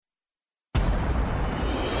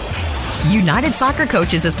United Soccer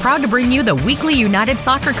Coaches is proud to bring you the weekly United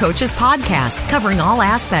Soccer Coaches podcast, covering all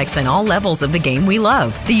aspects and all levels of the game we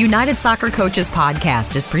love. The United Soccer Coaches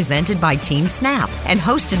podcast is presented by Team Snap and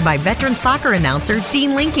hosted by veteran soccer announcer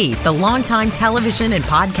Dean Linke, the longtime television and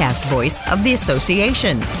podcast voice of the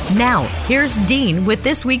association. Now, here's Dean with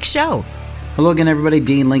this week's show. Hello again, everybody.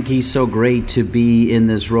 Dean Linke. So great to be in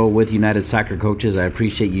this role with United Soccer Coaches. I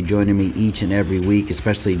appreciate you joining me each and every week,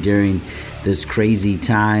 especially during this crazy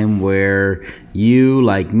time where you,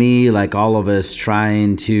 like me, like all of us,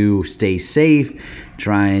 trying to stay safe,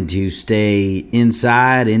 trying to stay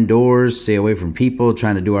inside, indoors, stay away from people,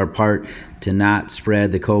 trying to do our part to not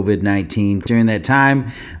spread the COVID-19. During that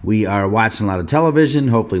time, we are watching a lot of television,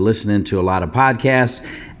 hopefully listening to a lot of podcasts,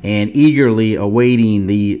 and eagerly awaiting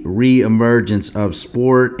the re-emergence of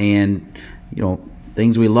sport and,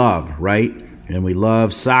 things we love, right? And we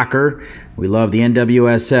love soccer. We love the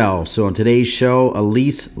NWSL. So on today's show,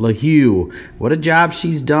 Elise LaHue. What a job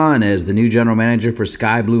she's done as the new general manager for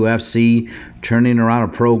Sky Blue FC, turning around a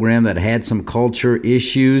program that had some culture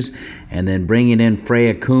issues, and then bringing in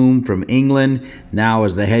Freya Coombe from England, now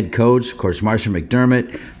as the head coach. Of course, Marcia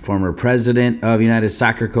McDermott, former president of United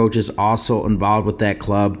Soccer Coaches, also involved with that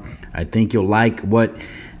club. I think you'll like what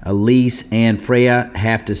Elise and Freya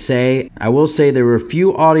have to say. I will say there were a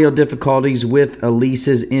few audio difficulties with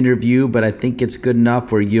Elise's interview, but I think it's good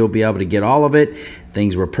enough where you'll be able to get all of it.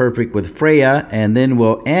 Things were perfect with Freya, and then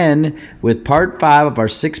we'll end with part 5 of our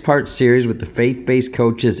 6-part series with the Faith-Based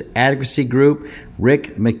Coaches Advocacy Group,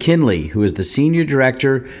 Rick McKinley, who is the Senior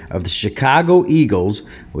Director of the Chicago Eagles,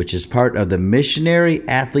 which is part of the Missionary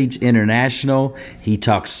Athletes International. He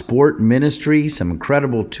talks sport ministry, some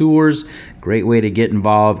incredible tours, great way to get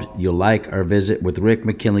involved. You'll like our visit with Rick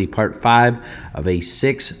McKinley, part 5 of a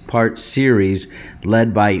 6-part series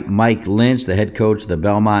led by Mike Lynch, the head coach of the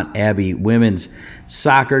Belmont Abbey women's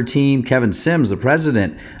soccer team. Kevin Sims, the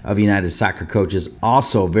president of United Soccer Coaches,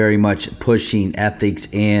 also very much pushing ethics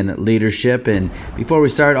and leadership. And before we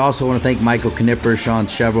start, also want to thank Michael Knipper, Sean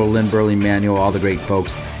Chevrolet, Lynn Burley Manuel, all the great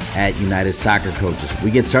folks at United Soccer Coaches.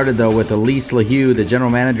 We get started, though, with Elise LaHue, the general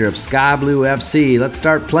manager of Sky Blue FC. Let's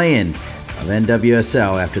start playing of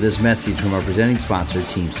NWSL after this message from our presenting sponsor,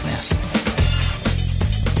 Team Snap.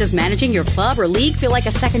 Does managing your club or league feel like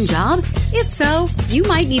a second job? If so, you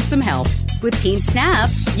might need some help. With Team Snap,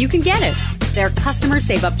 you can get it. Their customers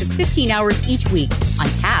save up to 15 hours each week on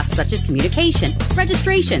tasks such as communication,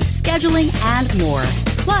 registration, scheduling, and more.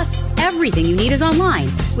 Plus, everything you need is online,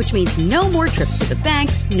 which means no more trips to the bank,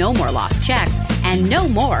 no more lost checks, and no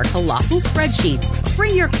more colossal spreadsheets.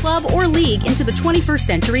 Bring your club or league into the 21st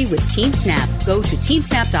century with Team Snap. Go to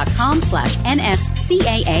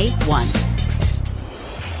teamsnap.com/NSCAA1.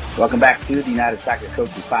 Welcome back to the United Soccer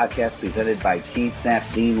Coaches podcast presented by Team Snap.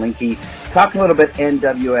 Dean Linke. Talking a little bit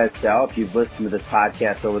NWSL. If you've listened to this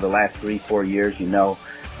podcast over the last 3-4 years, you know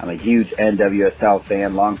I'm a huge NWSL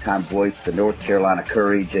fan, longtime voice of the North Carolina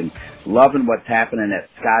Courage, and loving what's happening at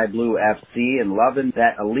Sky Blue FC, and loving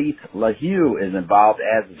that Elise LaHue is involved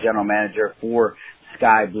as the general manager for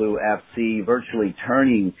Sky Blue FC, virtually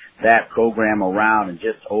turning that program around in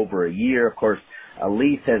just over a year. Of course,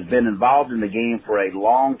 Elise has been involved in the game for a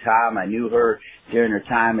long time. I knew her during her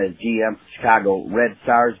time as GM for Chicago Red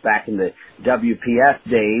Stars back in the WPS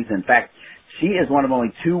days. In fact, she is one of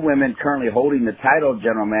only 2 women currently holding the title of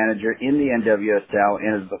general manager in the NWSL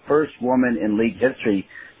and is the first woman in league history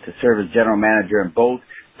to serve as general manager in both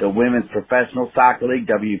the Women's Professional Soccer League,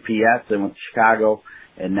 WPS, and with Chicago,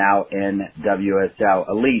 and now in WSL.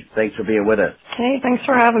 Elise, thanks for being with us. Hey, thanks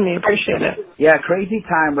for having me. Appreciate it. Yeah, crazy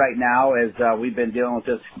time right now as we've been dealing with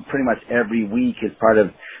this pretty much every week as part of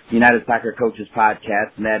the United Soccer Coaches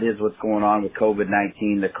podcast, and that is what's going on with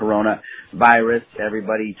COVID-19, the coronavirus.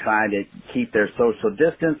 Everybody trying to keep their social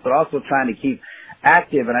distance, but also trying to keep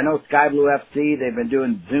active. And I know Sky Blue FC, they've been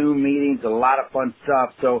doing Zoom meetings, a lot of fun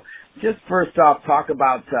stuff. So just first off, talk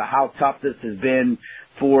about how tough this has been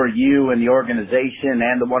for you and the organization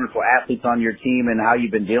and the wonderful athletes on your team and how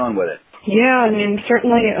you've been dealing with it. Yeah, I mean,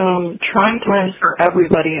 certainly trying times for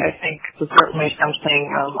everybody, I think, is certainly something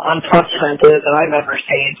unprecedented that I've ever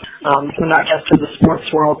seen. So not just in the sports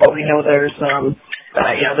world, but we know there's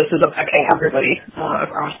this is affecting everybody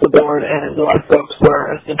across the board, and a lot of folks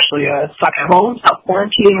were essentially stuck at home,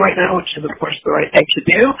 self-quarantining right now, which is, of course, the right thing to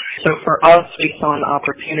do. So for us, we saw an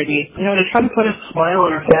opportunity, to try to put a smile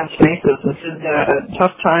on our fans' faces. This is a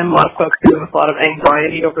tough time. A lot of folks dealing with a lot of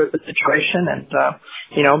anxiety over the situation and,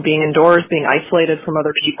 being indoors, being isolated from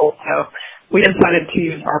other people. So we decided to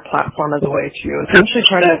use our platform as a way to essentially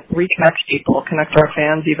try to reconnect people, connect our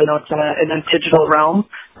fans, even though it's in a digital realm,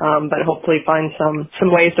 but hopefully find some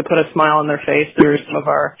ways to put a smile on their face through some of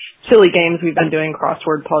our silly games we've been doing,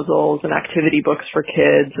 crossword puzzles and activity books for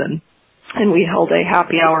kids, and we held a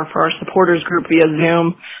happy hour for our supporters group via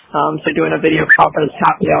Zoom. So doing a video conference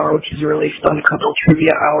happy hour, which is really fun, a couple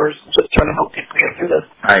trivia hours, just trying to help people get through this.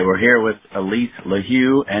 All right, we're here with Elise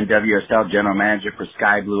LaHue, NWSL General Manager for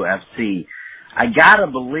Sky Blue FC. I gotta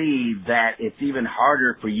believe that it's even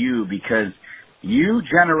harder for you because you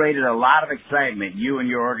generated a lot of excitement, you and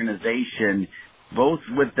your organization, both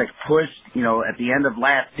with the push, at the end of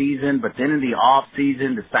last season, but then in the off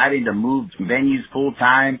season, deciding to move venues full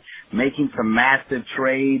time, making some massive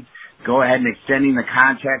trades, go ahead and extending the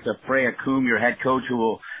contract of Freya Coombe, your head coach, who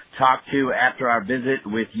we'll talk to after our visit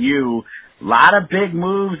with you. A lot of big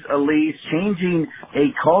moves, Elise, changing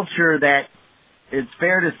a culture that it's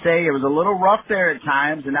fair to say it was a little rough there at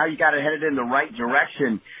times, and now you got it headed in the right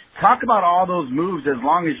direction. Talk about all those moves as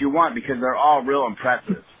long as you want, because they're all real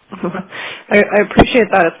impressive. I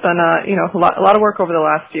appreciate that. It's been a lot of work over the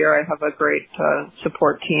last year. I have a great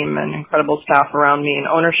support team and incredible staff around me and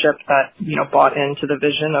ownership that bought into the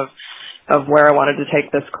vision of where I wanted to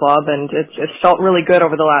take this club, and it's felt really good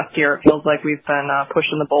over the last year. It feels like we've been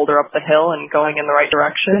pushing the boulder up the hill and going in the right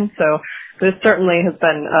direction. So this certainly has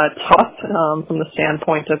been tough from the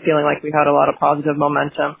standpoint of feeling like we've had a lot of positive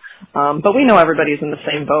momentum. But we know everybody's in the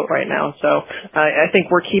same boat right now. So I think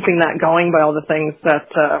we're keeping that going by all the things that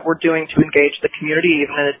we're doing to engage the community,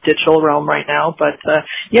 even in a digital realm right now. But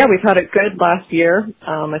we've had a good last year,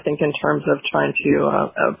 I think, in terms of trying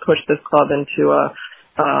to push this club into a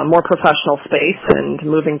more professional space and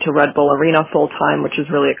moving to Red Bull Arena full time, which is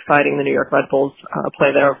really exciting. The New York Red Bulls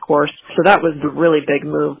play there, of course. So that was the really big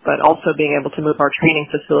move, but also being able to move our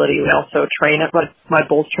training facility. We also train at Red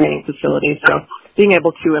Bull's training facility. So being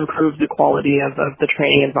able to improve the quality of the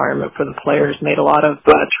training environment for the players, made a lot of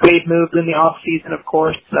trade moves in the off season, of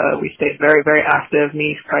course. We stayed very, very active,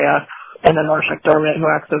 me, Freya, and then Marcia McDermott, who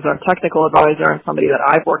acts as our technical advisor and somebody that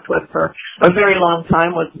I've worked with for a very long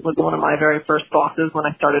time, was one of my very first bosses when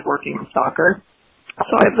I started working in soccer.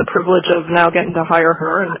 So I have the privilege of now getting to hire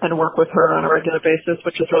her and work with her on a regular basis,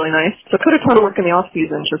 which is really nice. So put a ton of work in the off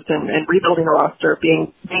season, just in rebuilding the roster,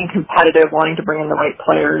 being competitive, wanting to bring in the right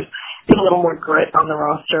players, get a little more grit on the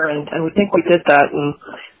roster, and we think we did that, and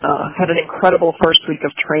had an incredible first week of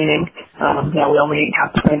training. We only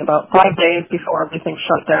had to train about 5 days before everything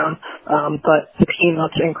shut down, but the team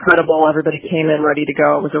looked incredible. Everybody came in ready to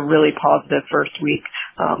go. It was a really positive first week.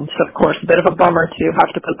 So, of course, a bit of a bummer to have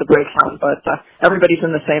to put the brakes on, but everybody's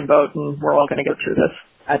in the same boat, and we're all going to get through this.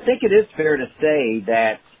 I think it is fair to say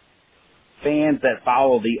that fans that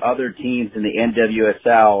follow the other teams in the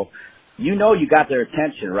NWSL, you got their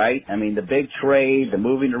attention, right? I mean, the big trade, the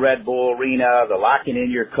moving to Red Bull Arena, the locking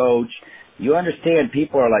in your coach. You understand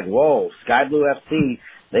people are like, whoa, Sky Blue FC,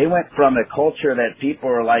 they went from a culture that people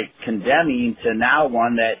are like condemning to now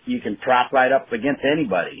one that you can prop right up against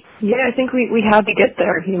anybody. Yeah, I think we had to get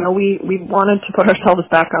there. We wanted to put ourselves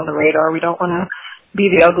back on the radar. We don't want to be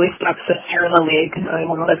the ugly stepsister in the league. We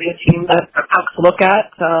want to be a team that folks look at,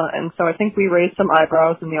 and so I think we raised some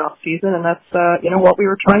eyebrows in the off season, and that's what we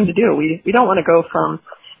were trying to do. We don't want to go from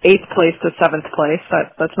 8th place to 7th place.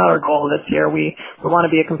 That's not our goal this year. We want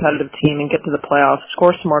to be a competitive team and get to the playoffs,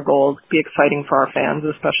 score some more goals, be exciting for our fans,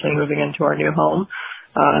 especially moving into our new home.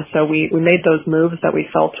 So we made those moves that we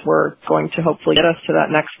felt were going to hopefully get us to that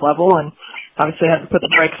next level, and obviously had to put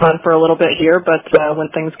the brakes on for a little bit here, but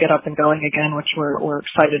when things get up and going again, which we're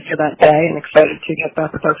excited for that day and excited to get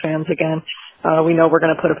back with our fans again, we know we're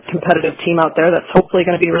going to put a competitive team out there that's hopefully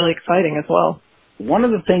going to be really exciting as well. One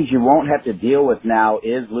of the things you won't have to deal with now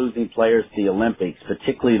is losing players to the Olympics,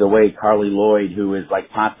 particularly the way Carly Lloyd, who is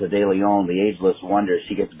like Ponce de Leon, the ageless wonder.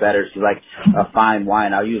 She gets better. She's like a fine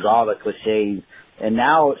wine. I'll use all the cliches. And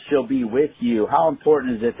now she'll be with you. How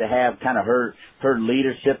important is it to have kind of her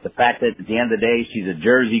leadership, the fact that at the end of the day she's a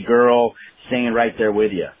Jersey girl staying right there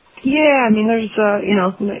with you? Yeah, I mean, there's,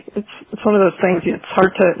 it's one of those things. It's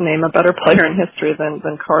hard to name a better player in history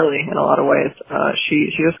than Carly in a lot of ways.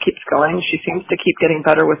 She just keeps going. She seems to keep getting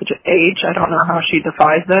better with age. I don't know how she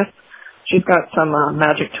defies this. She's got some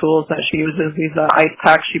magic tools that she uses. These ice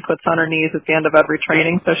packs she puts on her knees at the end of every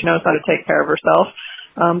training, so she knows how to take care of herself.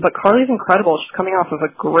 But Carly's incredible. She's coming off of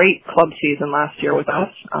a great club season last year with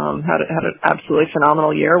us. Had an absolutely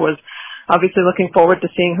phenomenal year. Was obviously looking forward to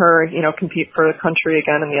seeing her, compete for the country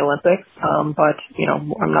again in the Olympics. But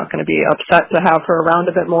I'm not going to be upset to have her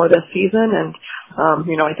around a bit more this season. And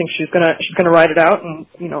I think she's gonna ride it out and,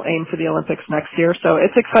 aim for the Olympics next year. So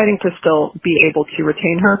it's exciting to still be able to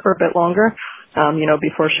retain her for a bit longer,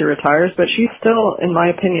 before she retires. But she's still, in my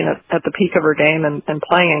opinion, at the peak of her game and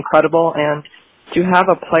playing incredible. And to have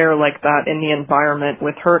a player like that in the environment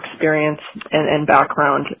with her experience and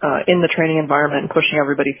background in the training environment and pushing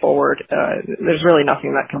everybody forward, there's really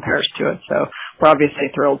nothing that compares to it. So we're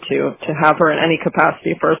obviously thrilled to have her in any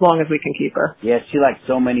capacity for as long as we can keep her. Yes, she, like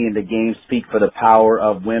so many in the game, speak for the power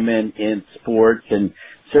of women in sports, and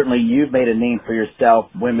certainly you've made a name for yourself,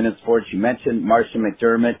 women in sports. You mentioned Marcia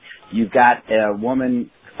McDermott. You've got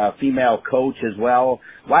a female coach as well.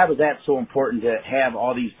 Why was that so important to have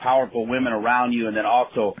all these powerful women around you and then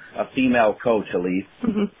also a female coach, Elise?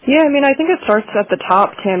 Mm-hmm. Yeah, I think it starts at the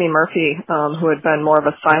top. Tammy Murphy, who had been more of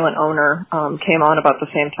a silent owner, came on about the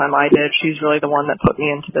same time I did. She's really the one that put me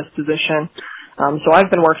into this position. So I've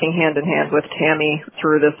been working hand in hand with Tammy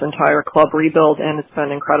through this entire club rebuild, and it's been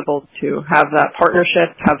incredible to have that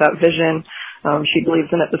partnership, have that vision. She believes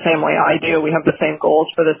in it the same way I do. We have the same goals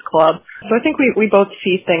for this club. So I think we both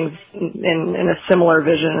see things in a similar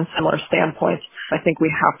vision and similar standpoint. I think we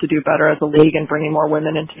have to do better as a league in bringing more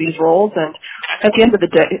women into these roles. And at the end of the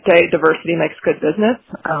day, diversity makes good business.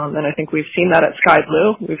 And I think we've seen that at Sky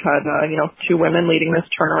Blue. We've had, 2 women leading this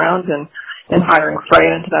turnaround and hiring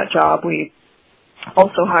Freya into that job. We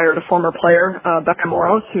also hired a former player, Becca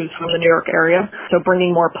Moros, who's from the New York area. So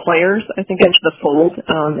bringing more players, I think, into the fold,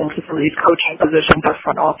 into some of these coaching positions or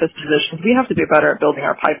front office positions. We have to do better at building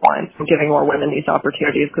our pipelines and giving more women these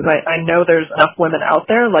opportunities, because I know there's enough women out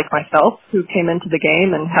there like myself who came into the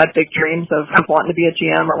game and had big dreams of wanting to be a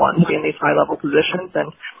GM or wanting to be in these high-level positions.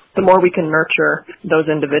 And the more we can nurture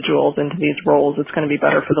those individuals into these roles, it's going to be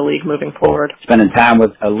better for the league moving forward. Spending time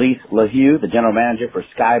with Elise LaHue, the general manager for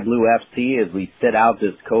Sky Blue FC, as we sit out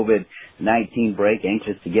this COVID-19 break,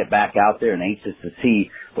 anxious to get back out there and anxious to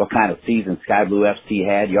see what kind of season Sky Blue FC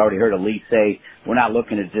had. You already heard Elise say, we're not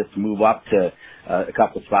looking to just move up to a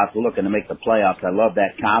couple of spots. We're looking to make the playoffs. I love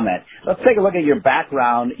that comment. Let's take a look at your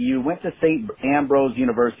background. You went to St. Ambrose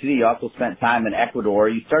University. You also spent time in Ecuador.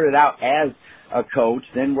 You started out as a coach,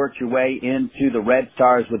 then worked your way into the Red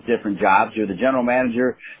Stars with different jobs. You're the general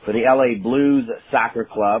manager for the LA Blues Soccer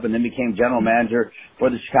Club, and then became general manager for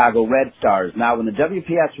the Chicago Red Stars. Now, when the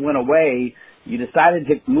WPS went away, you decided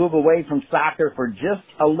to move away from soccer for just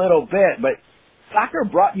a little bit, but soccer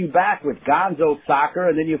brought you back with Gonzo Soccer,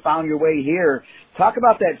 and then you found your way here. Talk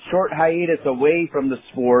about that short hiatus away from the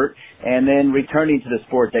sport and then returning to the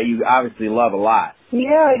sport that you obviously love a lot.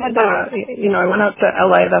 Yeah, I had I went out to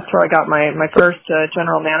LA. That's where I got my first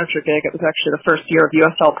general manager gig. It was actually the first year of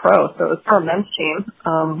USL Pro, so it was for a men's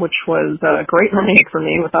team, which was a great learning for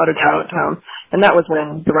me, without a doubt. And that was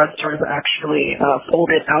when the Red Stars actually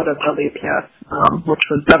folded out of WPS, which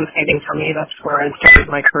was devastating for me. That's where I started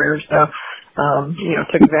my career. So,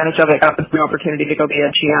 took advantage of it, got this new opportunity to go be a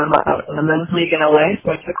GM out in the men's league in LA.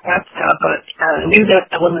 So I took that step, but knew that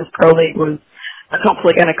the Women's Pro League was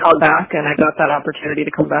hopefully going to come back, and I got that opportunity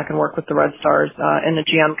to come back and work with the Red Stars in the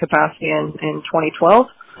GM capacity in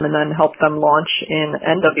 2012, and then helped them launch in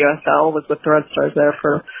NWSL. Was with the Red Stars there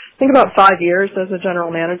for, I think, about 5 years as a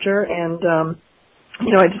general manager, and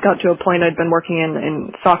I just got to a point. I'd been working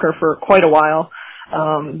in soccer for quite a while,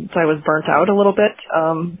 so I was burnt out a little bit,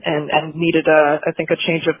 and needed a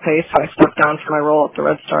change of pace. So I stepped down from my role at the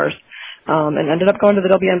Red Stars. And ended up going to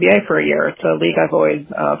the WNBA for a year. It's a league I've always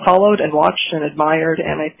followed and watched and admired,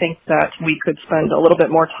 and I think that we could spend a little bit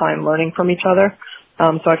more time learning from each other.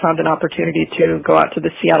 So I found an opportunity to go out to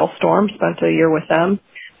the Seattle Storm, spent a year with them,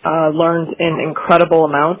 learned an incredible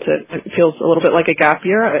amount. It feels a little bit like a gap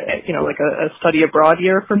year, like a study abroad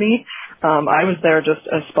year for me. I was there just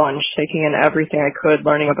a sponge, taking in everything I could,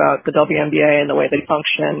 learning about the WNBA and the way they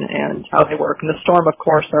function and how they work. And the Storm, of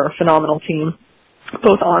course, are a phenomenal team,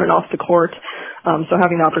 both on and off the court. So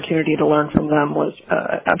having the opportunity to learn from them was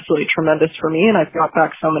absolutely tremendous for me, and I've got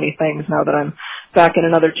back so many things now that I'm back in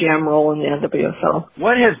another GM role in the NWSL.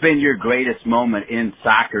 What has been your greatest moment in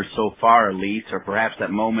soccer so far, Elise, or perhaps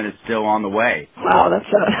that moment is still on the way? Wow,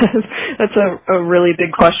 that's a really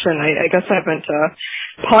big question. I guess I haven't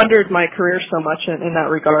pondered my career so much in that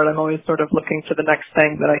regard. I'm always sort of looking to the next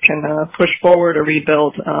thing that I can push forward or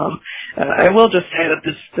rebuild. I will just say that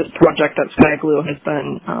this project at Sky Blue has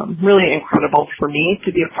been really incredible for me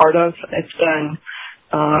to be a part of. It's been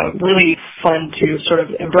really fun to sort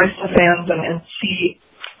of embrace the fans and see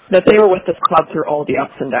that they were with this club through all the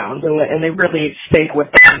ups and downs, and they really stayed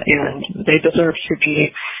with them, and they deserve to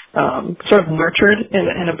be sort of nurtured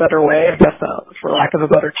in a better way, I guess, for lack of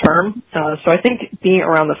a better term. So I think being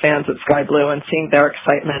around the fans at Sky Blue and seeing their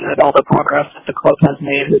excitement at all the progress that the club has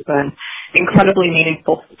made has been incredibly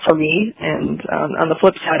meaningful for me. And on the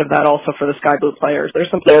flip side of that, also for the Sky Blue players, there's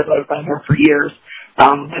some players that have been here for years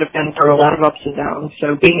that have been through a lot of ups and downs.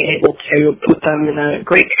 So being able to put them in a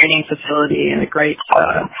great training facility, in a great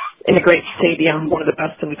stadium, one of the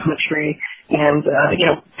best in the country, and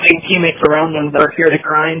putting teammates around them that are here to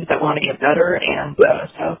grind, that want to get better, and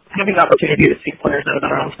so having the opportunity to see players that have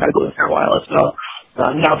been around Sky Blue for a while as well.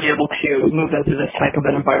 Now be able to move into this type of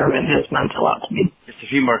an environment has meant a lot to me. Just a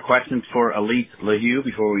few more questions for Elise LaHue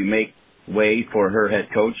before we make way for her head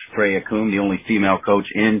coach, Freya Coombe, the only female coach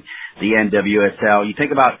in the NWSL. You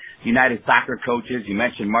think about United Soccer coaches. You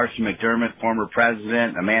mentioned Marcia McDermott, former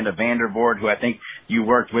president, Amanda Vandervoort, who I think you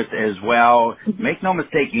worked with as well. Make no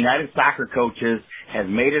mistake, United Soccer coaches has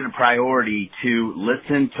made it a priority to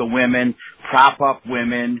listen to women, prop up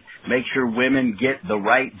women, make sure women get the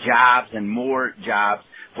right jobs and more jobs.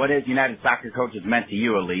 What has United Soccer coaches meant to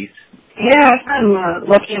you, Elise? Yeah, I've been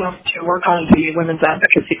lucky enough to work on the Women's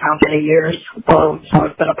Advocacy for many years. So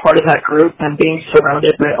I've been a part of that group and being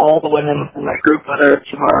surrounded by all the women in that group, whether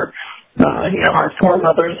it's our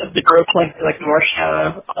foremothers of the group, like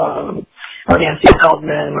Marcia, or Nancy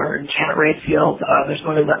Feldman, or Janet Rayfield. There's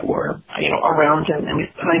women that were, around and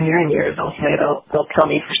pioneering years. They'll tell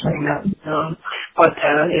me for saying that. But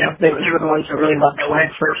they were the ones that really led the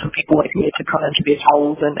way for people like me to come into these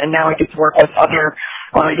roles. And now I get to work with other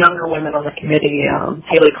younger women on the committee.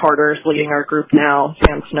 Haley Carter's leading our group now.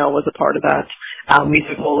 Sam Snow was a part of that.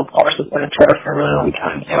 Musical, of course, has been a chair for a really long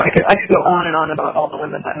time. So I could go on and on about all the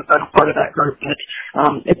women that have been a part of that group. But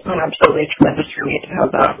it's been absolutely tremendous for me to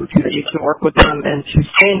have the opportunity to work with them and to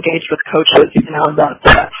stay engaged with coaches, even though I'm not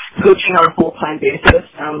coaching on a full-time basis.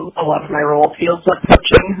 A lot of my role feels like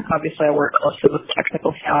coaching. Obviously, I work closely with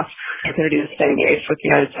technical staff. The opportunity to stay engaged with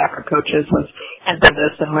United Soccer coaches has been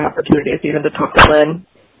this, and my opportunity is even to talk to Lynn,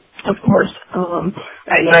 of course,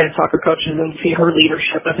 at United Soccer Coaches, and see her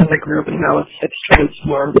leadership within the group and how it's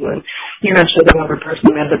transformed. And then you mentioned another person,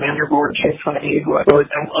 Amanda Vandervoort, Chase Funny, who I've always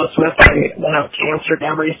been close with. I went out to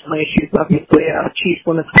Amsterdam recently. She's obviously a chief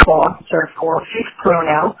women's football officer for Pro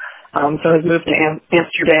now. So I moved to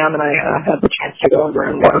Amsterdam, and I had the chance to go over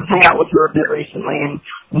and hang out with her a bit recently and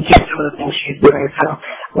see some of the things she's doing. So,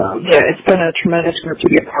 it's been a tremendous group to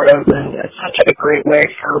be a part of, and it's such a great way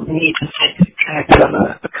for me to stay connected on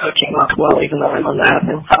the coaching level, even though I'm on the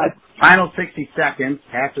admin side. Final 60 seconds.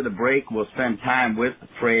 After the break, we'll spend time with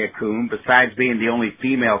Freya Coombe. Besides being the only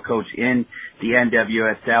female coach in the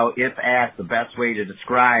NWSL, if asked the best way to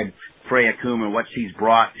describe Freya Coombe and what she's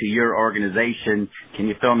brought to your organization, can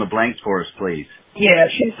you fill in the blanks for us, please? Yeah,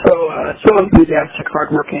 she's so enthusiastic,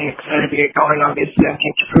 hardworking, excited to get going. Obviously, I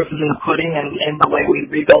think the proof is in the pudding, and the way we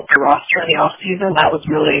rebuilt the roster in the offseason, that was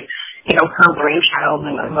really, her brainchild,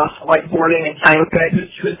 and I'm also whiteboarding and saying, okay,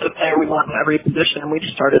 who's the player we want in every position, and we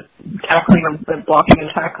just started tackling and blocking and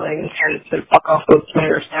tackling and started to fuck off those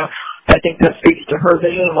players. Now, I think that speaks to her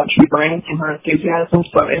vision and what she brings and her enthusiasm,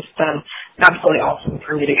 so it's been absolutely awesome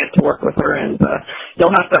for me to get to work with her, and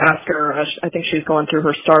you'll have to ask her. I think she's going through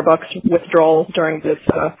her Starbucks withdrawal during this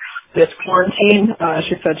quarantine.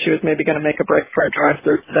 She said she was maybe going to make a break for a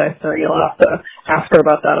drive-through today, so you'll have to ask her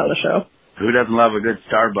about that on the show. Who doesn't love a good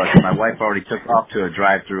Starbucks? My wife already took off to a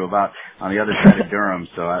drive-thru about on the other side of Durham,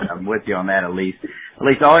 so I'm with you on that, Elise.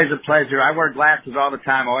 Elise, always a pleasure. I wear glasses all the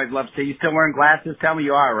time. I always love to see you still wearing glasses. Tell me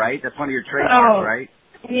you are, right? That's one of your trademarks, right?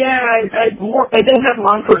 Yeah, I didn't have them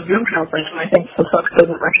on for a Zoom conference, and I think some folks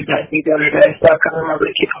doesn't recognize me the other day, so I couldn't remember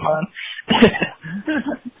to keep them on.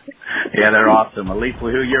 Yeah, they're awesome. Elise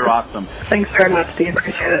LaHue, you're awesome. Thanks very much, Steve.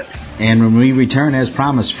 Appreciate it. And when we return, as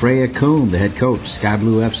promised, Freya Coombe, the head coach, Sky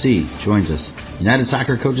Blue FC, joins us. United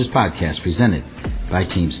Soccer Coaches Podcast, presented by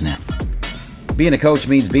Team Snap. Being a coach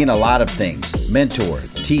means being a lot of things. Mentor,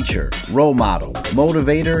 teacher, role model,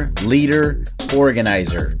 motivator, leader,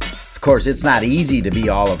 organizer. Of course, it's not easy to be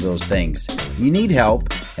all of those things. You need help,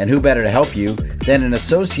 and who better to help you than an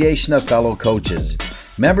association of fellow coaches.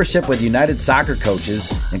 Membership with United Soccer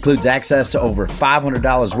Coaches includes access to over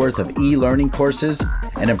 $500 worth of e-learning courses,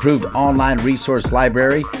 an improved online resource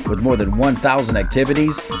library with more than 1,000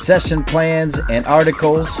 activities, session plans and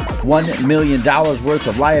articles, $1 million worth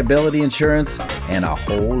of liability insurance, and a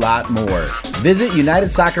whole lot more. Visit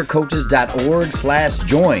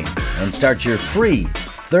UnitedSoccerCoaches.org/join and start your free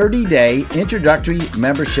 30-day introductory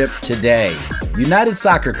membership today. United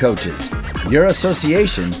Soccer Coaches, your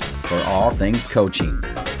association for all things coaching.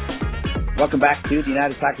 Welcome back to the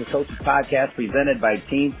United Soccer Coaches Podcast, presented by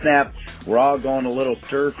Team Snap. We're all going a little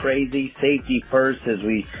stir-crazy, safety first, as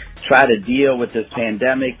we try to deal with this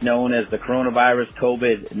pandemic known as the coronavirus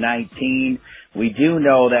COVID-19. We do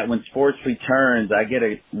know that when sports returns, I get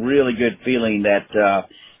a really good feeling that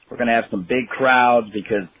We're going to have some big crowds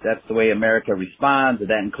because that's the way America responds, and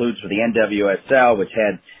that includes for the NWSL, which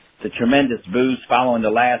had the tremendous boost following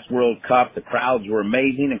the last World Cup. The crowds were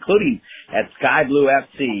amazing, including at Sky Blue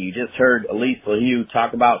FC. You just heard Elise LaHue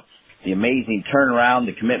talk about the amazing turnaround,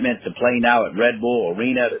 the commitment to play now at Red Bull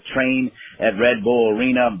Arena, to train at Red Bull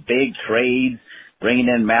Arena, big trades, bringing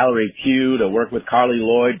in Mallory Pugh to work with Carly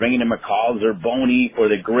Lloyd, bringing in McCall Zerboni for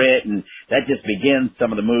the grit, and that just begins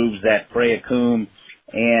some of the moves that Freya Coombe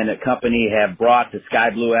and a company have brought to Sky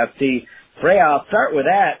Blue FC. Freya, I'll start with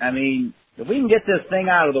that. I mean, if we can get this thing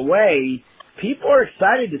out of the way, people are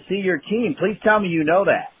excited to see your team. Please tell me you know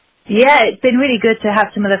that. Yeah, it's been really good to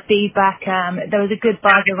have some of the feedback. There was a good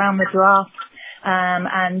buzz around the draft,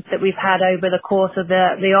 and that we've had over the course of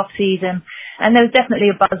the off season. And there was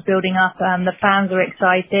definitely a buzz building up. The fans are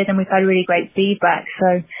excited, and we've had really great feedback.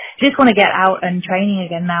 So just want to get out and training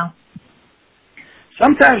again now.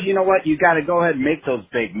 Sometimes, you know what, you got to go ahead and make those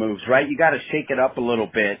big moves, right? You got to shake it up a little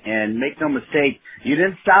bit, and make no mistake, you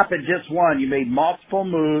didn't stop at just one. You made multiple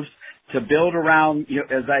moves to build around, you know,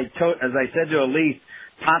 as I said to Elise,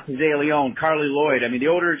 Ponce de Leon, Carly Lloyd. I mean, the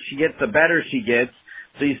older she gets, the better she gets.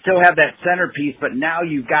 So you still have that centerpiece, but now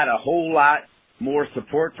you've got a whole lot more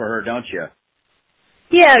support for her, don't you?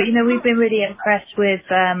 Yeah, you know, we've been really impressed with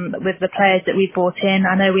the players that we've brought in.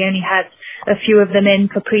 I know we only had a few of them in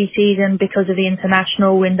for pre-season because of the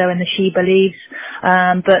international window and the She Believes.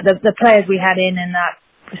 But the players we had in that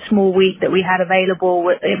small week that we had available,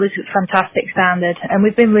 it was a fantastic standard. And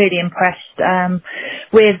we've been really impressed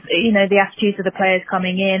with, you know, the attitudes of the players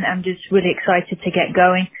coming in. I'm just really excited to get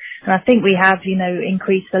going. And I think we have, you know,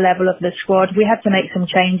 increased the level of the squad. We had to make some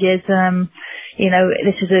changes. You know,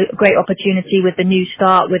 this is a great opportunity with the new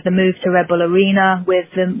start, with the move to Red Bull Arena, with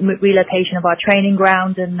the relocation of our training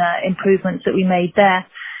ground and improvements that we made there.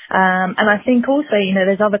 And I think also, you know,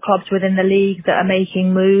 there's other clubs within the league that are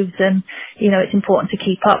making moves, and, you know, it's important to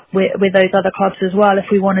keep up with those other clubs as well if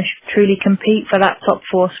we want to truly compete for that top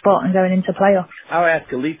 4 spot and going into playoffs. I'll ask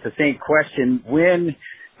Elise the same question. When,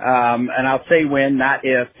 and I'll say when, not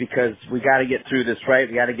if, because we got to get through this, right?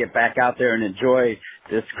 We got to get back out there and enjoy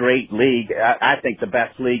this great league. I think the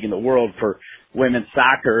best league in the world for women's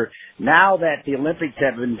soccer. Now that the Olympics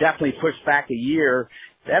have been definitely pushed back a year,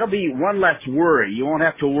 that'll be one less worry. You won't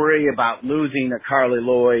have to worry about losing a Carly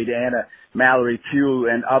Lloyd and a Mallory Pugh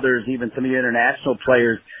and others, even some of the international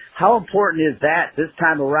players. How important is that this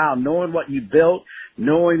time around, knowing what you built,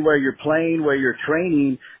 knowing where you're playing, where you're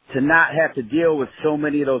training, to not have to deal with so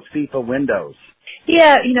many of those FIFA windows?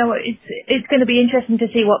 Yeah, you know, it's going to be interesting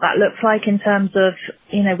to see what that looks like in terms of,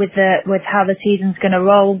 you know, with how the season's going to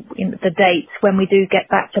roll, the dates when we do get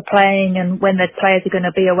back to playing and when the players are going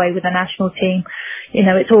to be away with the national team. You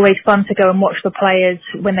know, it's always fun to go and watch the players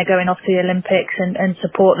when they're going off to the Olympics and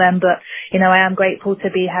support them. But, you know, I am grateful to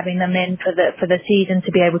be having them in for the season,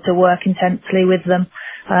 to be able to work intensely with them.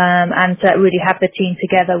 And to really have the team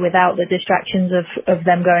together without the distractions of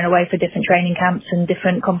them going away for different training camps and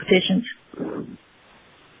different competitions.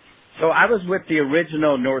 So I was with the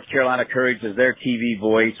original North Carolina Courage as their TV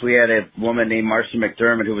voice. We had a woman named Marcia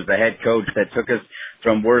McDermott who was the head coach that took us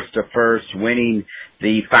from worst to first, winning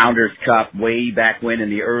the Founders Cup way back when in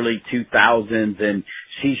the early 2000s. And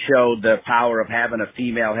she showed the power of having a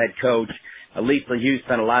female head coach. Elise LaHue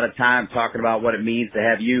spent a lot of time talking about what it means to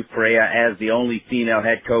have you, Freya, as the only female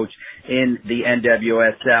head coach in the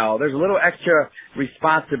NWSL. There's a little extra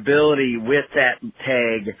responsibility with that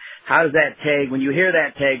tag. How does that tag, when you hear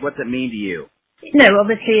that tag, what's it mean to you? No,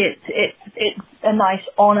 obviously it's a nice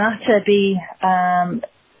honour to be,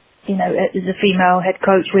 you know, as a female head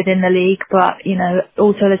coach within the league, but, you know,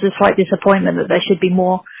 also there's a slight disappointment that there should be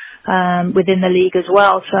more within the league as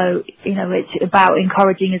well. So, you know, it's about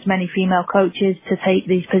encouraging as many female coaches to take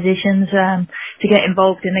these positions, to get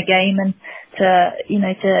involved in the game and to, you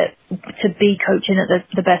know, to be coaching at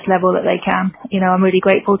the best level that they can. You know, I'm really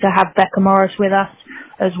grateful to have Becca Morris with us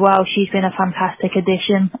as well. She's been a fantastic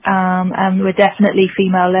addition, and we're definitely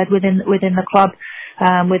female-led within the club,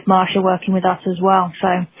 with Marsha working with us as well. So,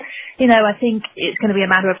 you know, I think it's going to be a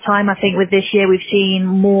matter of time. I think with this year we've seen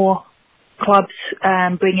more clubs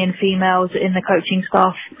bring in females in the coaching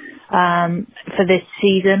staff for this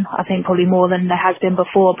season. I think probably more than there has been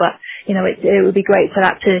before, but you know, it would be great for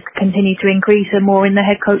that to continue to increase and more in the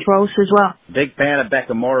head coach roles as well. Big fan of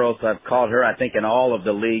Becca Moros. I've called her, I think, in all of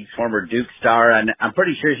the leagues, former Duke star, and I'm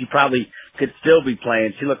pretty sure she probably could still be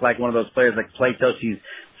playing. She looked like one of those players that could play till she's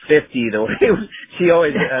 50, the way she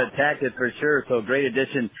always attacked it, for sure. So great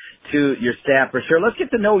addition to your staff, for sure. Let's get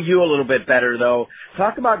to know you a little bit better, though.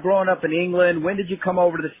 Talk about growing up in England. When did you come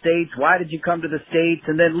over to the States? Why did you come to the States?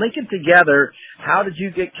 And then link it together. How did you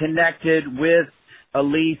get connected with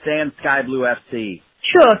Elise and Sky Blue FC?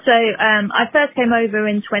 Sure. So I first came over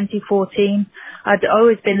in 2014. I'd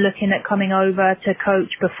always been looking at coming over to coach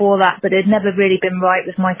before that, but it had never really been right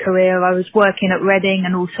with my career. I was working at Reading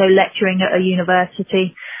and also lecturing at a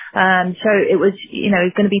university. So it was,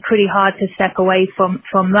 going to be pretty hard to step away from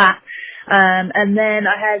that. And then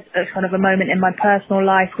I had a kind of a moment in my personal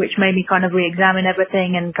life which made me kind of re-examine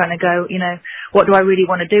everything and kind of go, what do I really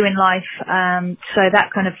want to do in life? So that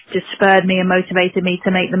kind of just spurred me and motivated me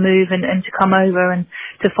to make the move and to come over and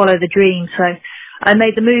to follow the dream. So I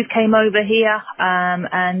made the move, came over here,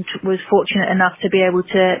 and was fortunate enough to be able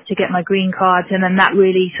to get my green card. And then that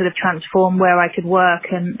really sort of transformed where I could work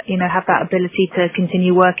and, have that ability to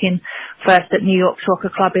continue working first at New York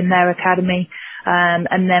Soccer Club in their academy,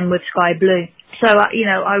 and then with Sky Blue. So,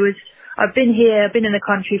 I've been here, been in the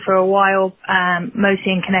country for a while,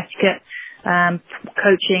 mostly in Connecticut,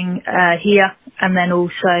 coaching, here, and then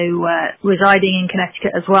also, residing in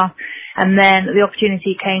Connecticut as well. And then the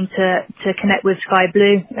opportunity came to connect with Sky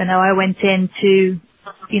Blue. I went in to,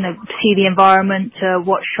 see the environment, to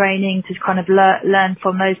watch training, to kind of learn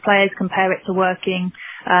from those players, compare it to working,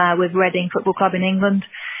 with Reading Football Club in England.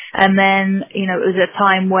 And then, it was a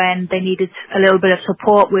time when they needed a little bit of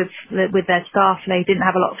support with their staff. They didn't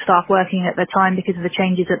have a lot of staff working at the time because of the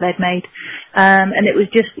changes that they'd made. And it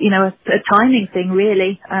was just, a timing thing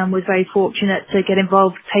really. Was very fortunate to get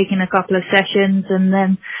involved, taking a couple of sessions, and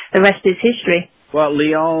then the rest is history. Well,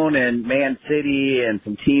 Lyon and Man City and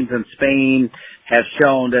some teams in Spain have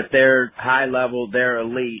shown that they're high level, they're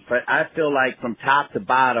elite. But I feel like from top to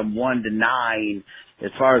bottom, 1 to 9, as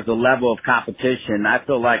far as the level of competition, I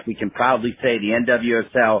feel like we can proudly say the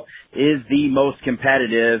NWSL is the most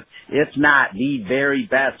competitive, if not the very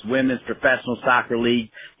best women's professional soccer league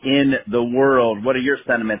in the world. What are your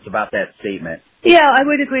sentiments about that statement? Yeah, I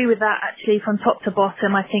would agree with that actually from top to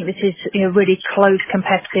bottom. I think this is a really close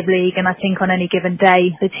competitive league, and I think on any given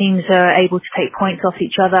day the teams are able to take points off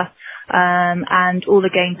each other. And all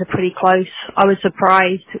the games are pretty close. I was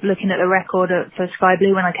surprised looking at the record for Sky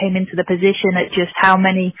Blue when I came into the position at just how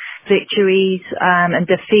many victories and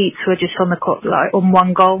defeats were just on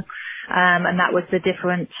one goal, and that was the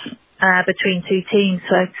difference between two teams.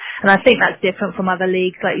 So, and I think that's different from other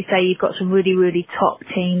leagues. Like you say, you've got some really, really top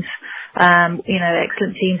teams.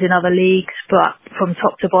 Excellent teams in other leagues, but from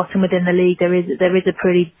top to bottom within the league, there is a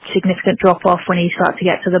pretty significant drop off when you start to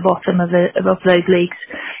get to the bottom of those leagues.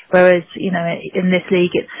 Whereas, in this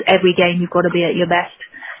league, it's every game you've got to be at your best,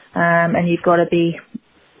 and you've got to be,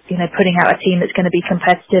 putting out a team that's going to be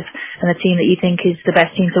competitive and a team that you think is the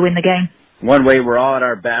best team to win the game. One way we're all at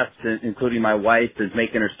our best, including my wife, is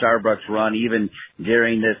making her Starbucks run even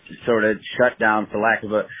during this sort of shutdown, for lack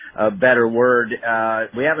of a better word.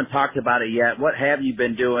 We haven't talked about it yet. What have you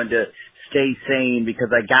been doing to stay sane?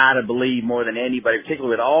 Because I gotta believe more than anybody,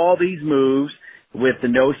 particularly with all these moves, with the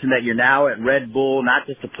notion that you're now at Red Bull, not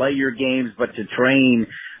just to play your games, but to train.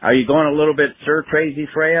 Are you going a little bit stir crazy,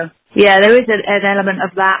 Freya? Yeah, there is an element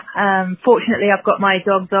of that. Fortunately, I've got my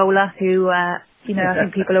dog Zola, who, I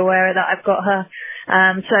think people are aware of that. I've got her.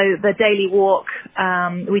 So the daily walk,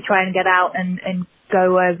 we try and get out and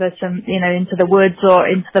go over some, into the woods or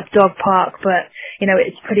into the dog park, but,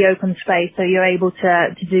 it's pretty open space, so you're able to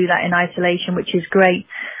do that in isolation, which is great.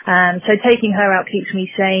 So taking her out keeps me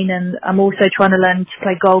sane, and I'm also trying to learn to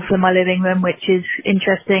play golf in my living room, which is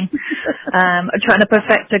interesting. I'm trying to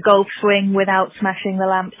perfect a golf swing without smashing the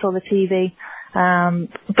lamps or the TV.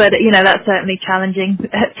 But that's certainly challenging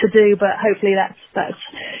to do, but hopefully that's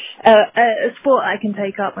a sport I can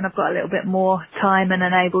take up when I've got a little bit more time and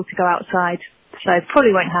am able to go outside. So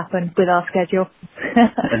probably won't happen with our schedule.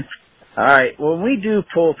 All right. Well, when we do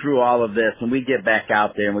pull through all of this and we get back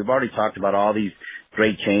out there, and we've already talked about all these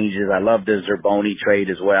great changes. I love the Zerboni trade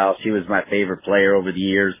as well. She was my favorite player over the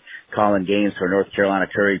years, calling games for North Carolina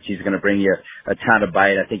Courage. She's going to bring you a ton of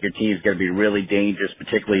bite. I think your team's going to be really dangerous,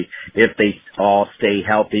 particularly if they all stay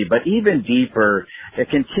healthy. But even deeper, it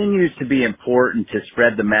continues to be important to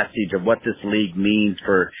spread the message of what this league means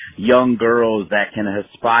for young girls that can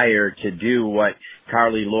aspire to do what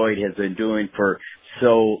Carli Lloyd has been doing for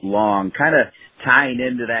so long. Kind of tying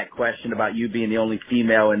into that question about you being the only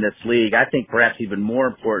female in this league, I think perhaps even more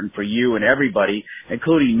important for you and everybody,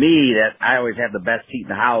 including me, that I always have the best seat in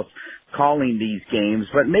the house calling these games,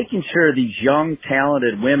 but making sure these young,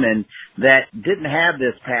 talented women that didn't have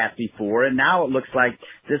this path before, and now it looks like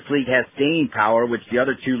this league has staying power, which the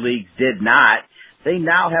other two leagues did not, they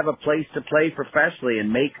now have a place to play professionally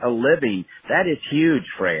and make a living. That is huge,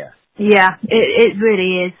 Freya. Yeah, it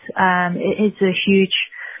really is. It is a huge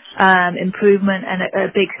improvement and a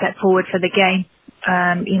big step forward for the game.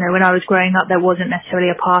 When I was growing up, there wasn't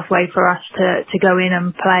necessarily a pathway for us to go in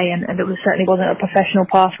and play, and it certainly wasn't a professional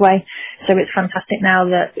pathway. So it's fantastic now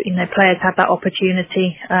that, players have that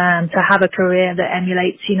opportunity to have a career that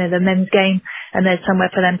emulates, the men's game, and there's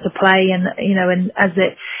somewhere for them to play, and as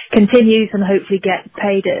it continues and hopefully get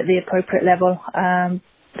paid at the appropriate level,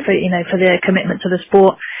 for their commitment to the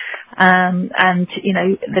sport.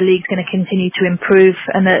 The league's going to continue to improve,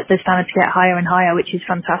 and the standards get higher and higher, which is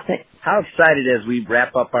fantastic. How excited as we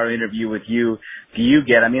wrap up our interview with you do you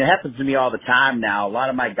get? I mean, it happens to me all the time now. A lot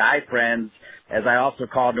of my guy friends, as I also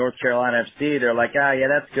call North Carolina FC, they're like, yeah,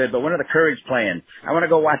 that's good, but when are the Courage playing? I want to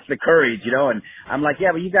go watch the Courage, and I'm like,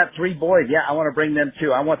 yeah, but you got 3 boys. Yeah, I want to bring them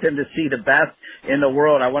too. I want them to see the best in the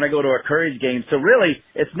world. I want to go to a Courage game. So really,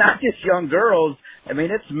 it's not just young girls. I mean,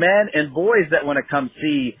 it's men and boys that want to come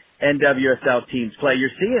see NWSL teams play. You're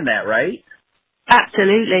seeing that, right?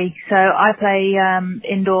 Absolutely. So I play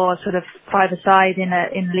indoor sort of 5-a-side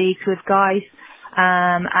in leagues with guys,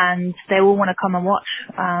 and they all want to come and watch.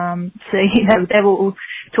 They're all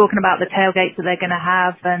talking about the tailgates that they're going to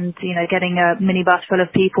have, and getting a minibus full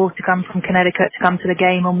of people to come from Connecticut to come to the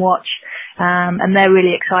game and watch. And they're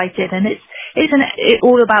really excited, and it's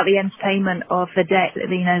all about the entertainment of the day,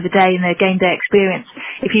 the day and the game day experience.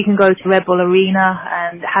 If you can go to Red Bull Arena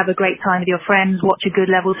and have a great time with your friends, watch a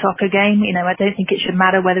good level soccer game, I don't think it should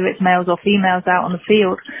matter whether it's males or females out on the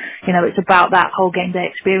field. It's about that whole game day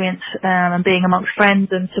experience, and being amongst friends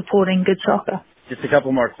and supporting good soccer. Just a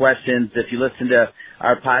couple more questions. If you listen to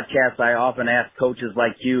our podcast, I often ask coaches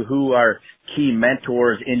like you who are key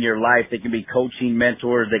mentors in your life. They can be coaching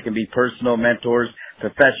mentors, they can be personal mentors,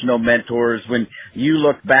 professional mentors. When you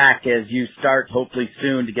look back as you start hopefully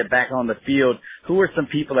soon to get back on the field, who are some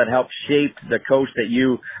people that helped shape the coach that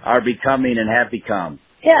you are becoming and have become?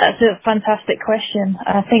 Yeah, that's a fantastic question.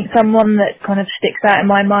 I think someone that kind of sticks out in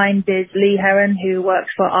my mind is Lee Heron, who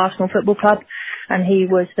works for Arsenal Football Club, and he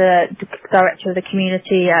was the director of the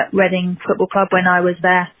community at Reading Football Club when I was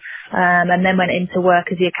there, and then went into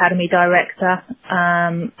work as the academy director,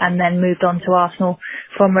 and then moved on to Arsenal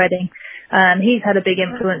from Reading. He's had a big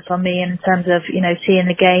influence on me in terms of, seeing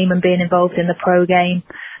the game and being involved in the pro game,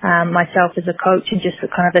 myself as a coach, and just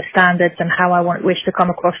the kind of the standards and how I wish to come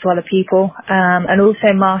across to other people. And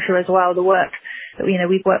also Marsha as well, the work that,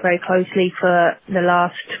 we've worked very closely for the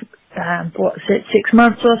last, 6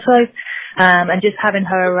 months or so. And just having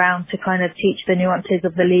her around to kind of teach the nuances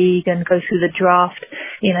of the league and go through the draft.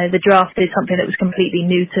 The draft is something that was completely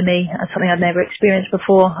new to me, something I'd never experienced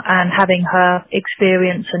before, and having her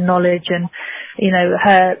experience and knowledge and,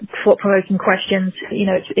 her thought-provoking questions,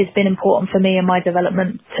 it's been important for me in my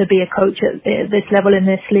development to be a coach at this level in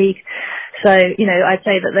this league. So, I'd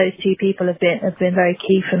say that those 2 people have been very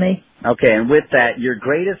key for me. Okay, and with that, your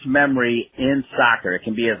greatest memory in soccer, it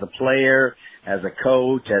can be as a player, as a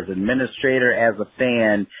coach, as an administrator, as a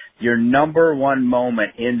fan, your number one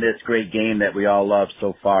moment in this great game that we all love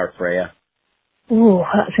so far, Freya? Ooh,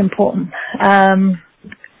 that's important.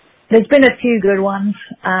 There's been a few good ones,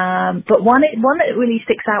 but one that really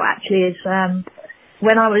sticks out actually is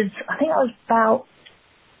when I think I was about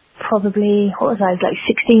probably, like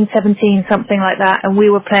 16, 17, something like that, and we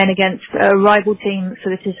were playing against a rival team, so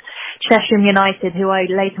this is Cheshire United, who I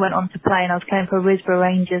later went on to play, and I was playing for Risborough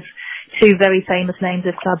Rangers, 2 very famous names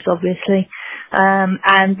of clubs, obviously. And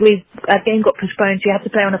our game got postponed, so we had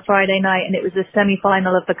to play on a Friday night, and it was the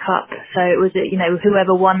semi-final of the cup. So it was,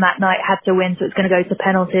 whoever won that night had to win, so it was going to go to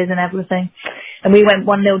penalties and everything. And we went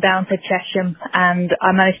 1-0 down to Chesham, and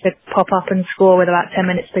I managed to pop up and score with about 10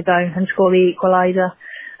 minutes to go and score the equaliser.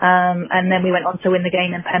 And then we went on to win the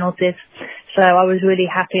game in penalties. So I was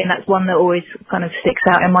really happy, and that's one that always kind of sticks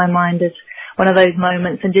out in my mind as one of those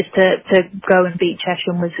moments. And just to go and beat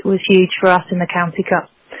Chesham was huge for us in the County Cup.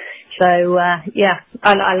 So,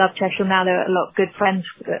 I love Chesham now. They're a lot of good friends,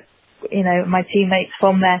 my teammates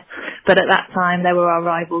from there. But at that time, they were our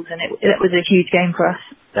rivals, and it was a huge game for us.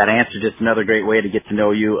 That answer just another great way to get to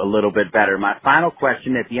know you a little bit better. My final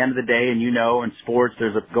question at the end of the day, and in sports,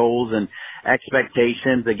 there's goals and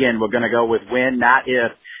expectations. Again, we're going to go with when, not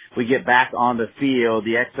if. We get back on the field,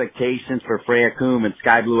 the expectations for Freya Coombe and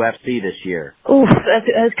Sky Blue FC this year. Oh,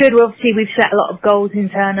 that's good. Well, obviously, we've set a lot of goals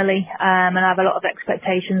internally, and I have a lot of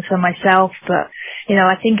expectations for myself. But,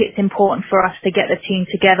 I think it's important for us to get the team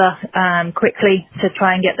together quickly to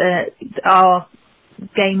try and get our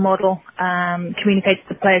game model communicated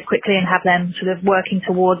to the players quickly and have them sort of working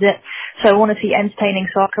towards it. So I want to see entertaining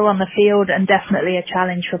soccer on the field and definitely a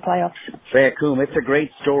challenge for playoffs. Freya Coombe, it's a great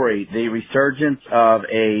story. The resurgence of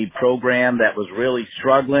a program that was really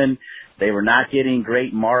struggling, They were not getting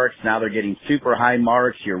great marks. Now they're getting super high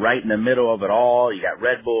marks. You're right in the middle of it all. You got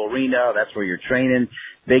Red Bull Arena. That's where you're training.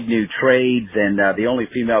 Big new trades, and the only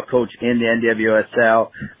female coach in the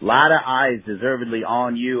NWSL. A lot of eyes deservedly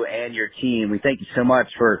on you and your team. We thank you so much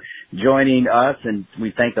for joining us, and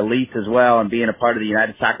we thank Elise as well and being a part of the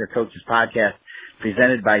United Soccer Coaches podcast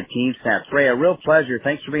presented by Team Snap. Freya, a real pleasure.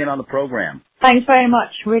 Thanks for being on the program. Thanks very much.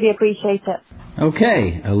 Really appreciate it.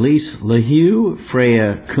 Okay, Elise LaHue,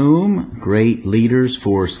 Freya Coombe, great leaders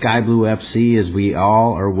for Sky Blue FC as we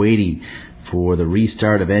all are waiting for the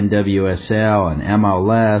restart of NWSL and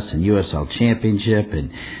MLS and USL Championship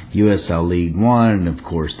and USL League One and, of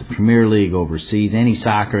course, the Premier League overseas. Any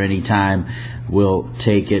soccer, anytime, we'll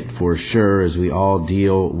take it for sure as we all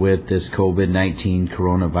deal with this COVID-19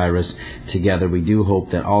 coronavirus together. We do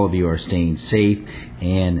hope that all of you are staying safe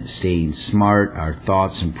and staying smart. Our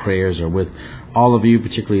thoughts and prayers are with all of you,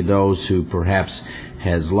 particularly those who perhaps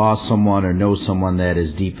has lost someone or knows someone that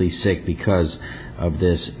is deeply sick because of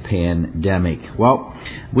this pandemic. Well,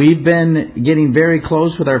 we've been getting very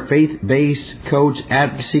close with our faith-based coach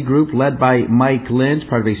advocacy group led by Mike Lynch,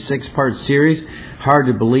 part of a 6-part series. Hard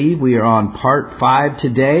to believe we are on part 5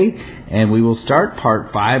 today, and we will start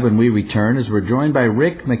part 5 when we return as we're joined by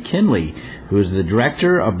Rick McKinley, who is the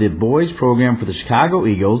director of the boys program for the Chicago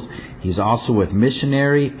Eagles. He's also with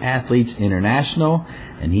Missionary Athletes International,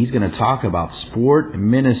 and he's going to talk about sport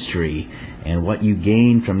ministry and what you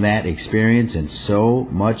gain from that experience and so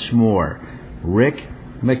much more. Rick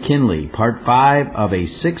McKinley, part 5 of a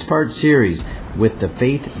 6-part series with the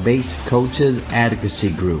Faith-Based Coaches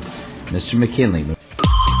Advocacy Group. Mr. McKinley.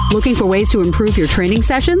 Looking for ways to improve your training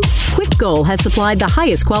sessions? Quick Goal has supplied the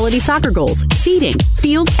highest quality soccer goals, seating,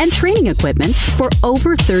 field, and training equipment for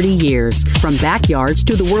over 30 years. From backyards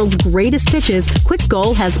to the world's greatest pitches, Quick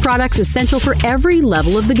Goal has products essential for every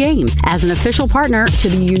level of the game. As an official partner to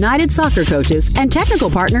the United Soccer Coaches and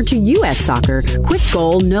technical partner to U.S. Soccer, Quick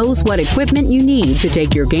Goal knows what equipment you need to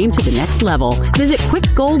take your game to the next level. Visit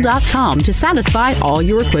quickgoal.com to satisfy all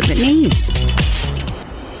your equipment needs.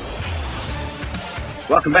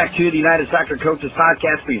 Welcome back to the United Soccer Coaches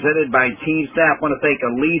podcast presented by Team Snap. I want to thank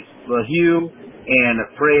Elise LaHue and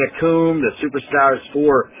Freya Coombe, the superstars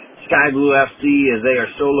for Sky Blue FC, as they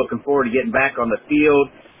are so looking forward to getting back on the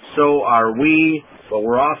field. So are we, but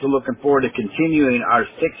we're also looking forward to continuing our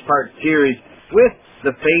 6-part series with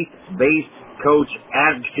the Faith-Based Coach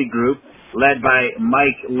Advocacy Group led by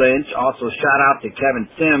Mike Lynch. Also, shout out to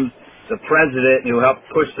Kevin Sims, the president, who helped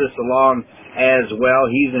push this along as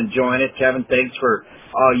well. He's enjoying it. Kevin, thanks for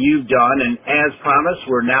all you've done. And as promised,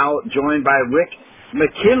 we're now joined by Rick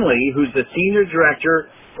McKinley, who's the senior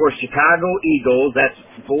director for Chicago Eagles. That's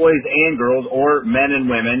boys and girls, or men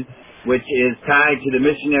and women, which is tied to the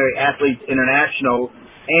Missionary Athletes International.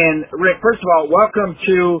 And Rick, first of all, welcome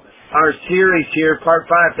to our series here, part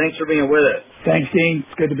 5. Thanks for being with us. Thanks, Dean.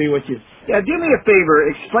 It's good to be with you. Yeah, do me a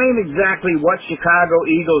favor. Explain exactly what Chicago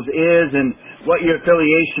Eagles is and what your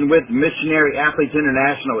affiliation with Missionary Athletes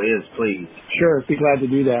International is, please. Sure, be glad to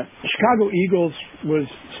do that. Chicago Eagles was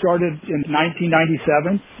started in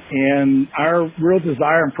 1997, and our real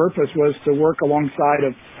desire and purpose was to work alongside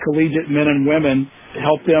of collegiate men and women to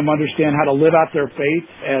help them understand how to live out their faith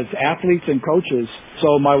as athletes and coaches.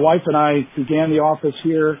 So my wife and I began the office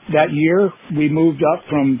here that year. We moved up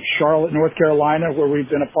from Charlotte, North Carolina, where we've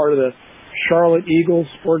been a part of the Charlotte Eagles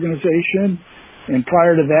organization. And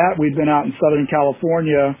prior to that, we've been out in Southern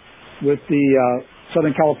California with the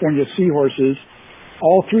Southern California Seahorses.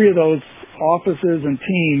 All 3 of those offices and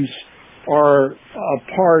teams are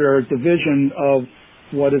a part or a division of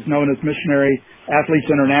what is known as Missionary Athletes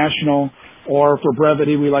International, or for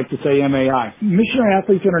brevity, we like to say MAI. Missionary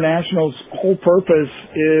Athletes International's whole purpose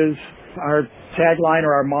is, our tagline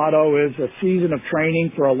or our motto is, a season of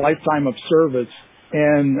training for a lifetime of service.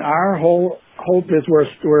 And our whole hope is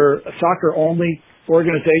we're a soccer-only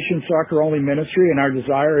organization, soccer-only ministry, and our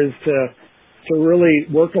desire is to really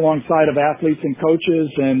work alongside of athletes and coaches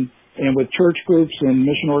and with church groups and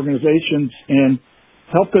mission organizations and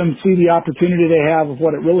help them see the opportunity they have of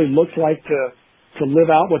what it really looks like to live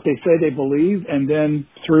out what they say they believe, and then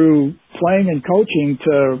through playing and coaching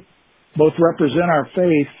to both represent our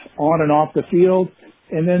faith on and off the field,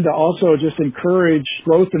 and then to also just encourage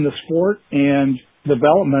growth in the sport and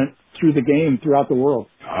development through the game throughout the world.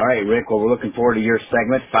 All right, Rick. Well, we're looking forward to your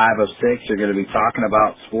segment, 5 of 6. You're going to be talking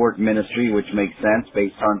about sport ministry, which makes sense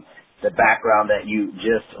based on the background that you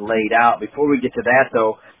just laid out. Before we get to that,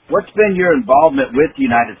 though, what's been your involvement with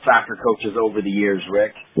United Soccer Coaches over the years,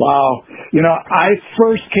 Rick? Wow. I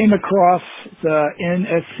first came across the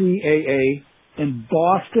NSCAA in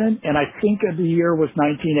Boston, and I think the year was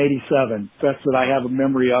 1987. That's what I have a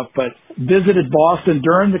memory of. But visited Boston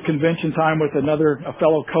during the convention time with a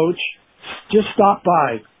fellow coach. Just stopped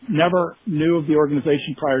by. Never knew of the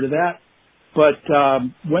organization prior to that, but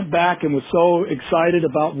went back and was so excited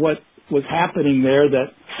about what was happening there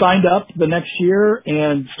that signed up the next year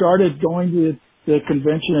and started going to the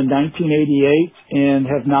convention in 1988 and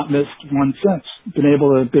have not missed one since.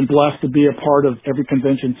 Been blessed to be a part of every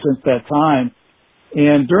convention since that time.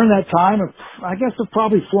 And during that time, I guess I've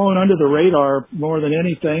probably flown under the radar more than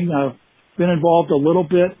anything. I've been involved a little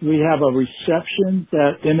bit. We have a reception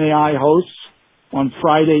that MAI hosts on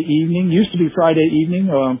Friday evening. Used to be Friday evening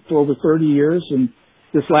for over 30 years, and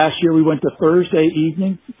this last year we went to Thursday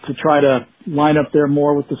evening to try to line up there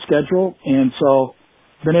more with the schedule. And so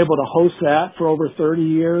been able to host that for over 30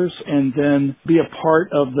 years and then be a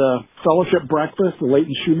part of the fellowship breakfast, the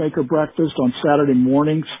Leighton Shoemaker breakfast on Saturday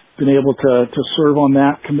mornings. Been able to serve on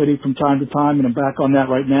that committee from time to time, and I'm back on that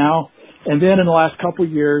right now. And then in the last couple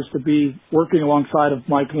of years to be working alongside of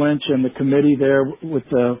Mike Lynch and the committee there with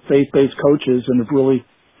the faith-based coaches, and have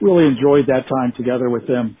really enjoyed that time together with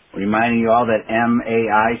them. Reminding you all that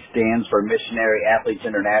MAI stands for Missionary Athletes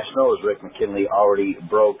International, as Rick McKinley already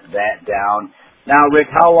broke that down. Now, Rick,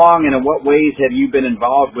 how long and in what ways have you been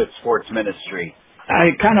involved with sports ministry? I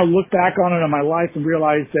kind of look back on it in my life and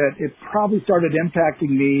realized that it probably started impacting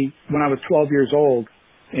me when I was 12 years old,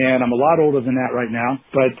 and I'm a lot older than that right now.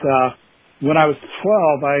 But when I was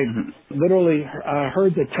 12, I literally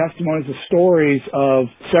heard the testimonies, the stories of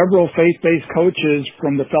several faith-based coaches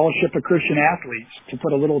from the Fellowship of Christian Athletes. To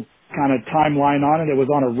put a little kind of timeline on it, it was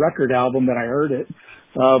on a record album that I heard it,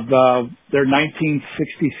 of their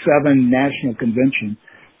 1967 National Convention.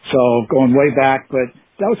 So going way back, but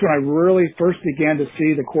that was when I really first began to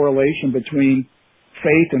see the correlation between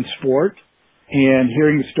faith and sport, and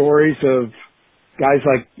hearing the stories of guys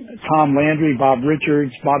like Tom Landry, Bob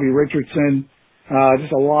Richards, Bobby Richardson,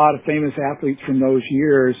 just a lot of famous athletes from those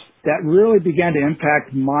years. That really began to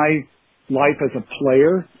impact my life as a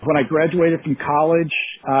player. When I graduated from college,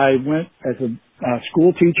 I went as a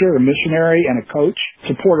school teacher, a missionary, and a coach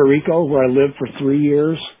to Puerto Rico, where I lived for 3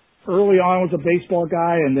 years. Early on, I was a baseball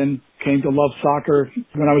guy, and then came to love soccer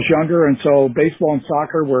when I was younger. And so baseball and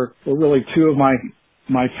soccer were really two of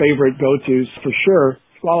my favorite go-tos for sure.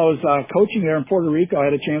 While I was coaching there in Puerto Rico, I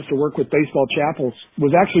had a chance to work with baseball chapels.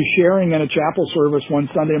 Was actually sharing in a chapel service one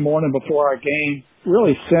Sunday morning before our game.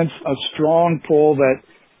 Really sensed a strong pull that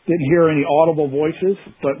didn't hear any audible voices,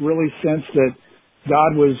 but really sensed that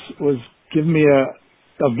God was giving me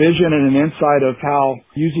a vision and an insight of how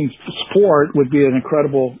using sport would be an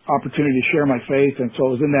incredible opportunity to share my faith. And so I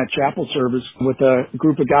was in that chapel service with a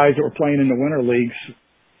group of guys that were playing in the winter leagues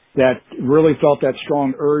that really felt that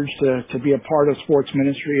strong urge to be a part of sports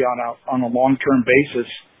ministry on a long-term basis.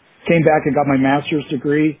 Came back and got my master's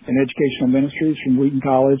degree in educational ministries from Wheaton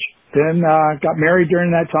College. Then got married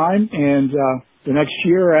during that time, and the next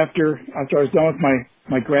year after I was done with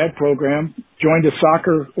my grad program, joined a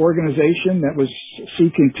soccer organization that was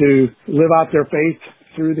seeking to live out their faith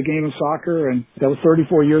through the game of soccer, and that was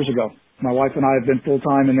 34 years ago. My wife and I have been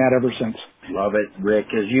full-time in that ever since. Love it,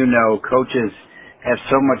 Rick. As you know, coaches have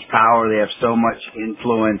so much power. They have so much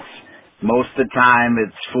influence. Most of the time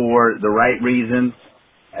it's for the right reasons.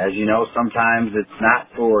 As you know, sometimes it's not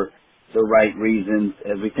for the right reasons.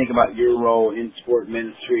 As we think about your role in sport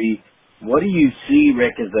ministry, what do you see,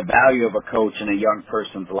 Rick, as the value of a coach in a young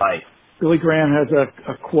person's life? Billy Graham has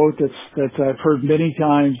a quote that I've heard many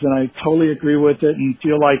times, and I totally agree with it, and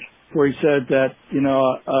feel like where he said that,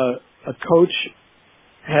 a coach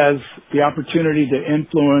has the opportunity to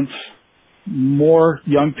influence more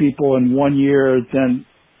young people in 1 year than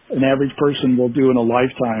an average person will do in a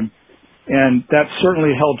lifetime. And that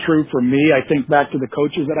certainly held true for me. I think back to the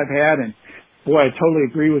coaches that I've had, and boy, I totally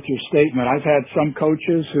agree with your statement. I've had some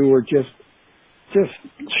coaches who were just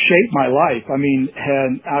shaped my life. I mean,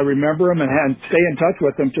 and I remember them and stay in touch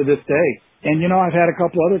with them to this day. And I've had a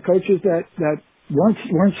couple other coaches that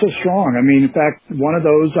weren't so strong. I mean, in fact, one of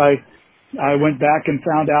those I went back and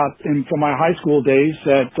found out from my high school days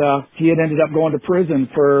that he had ended up going to prison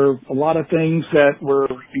for a lot of things that were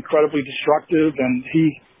incredibly destructive, and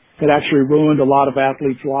he had actually ruined a lot of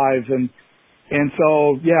athletes' lives. And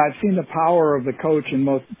so, yeah, I've seen the power of the coach in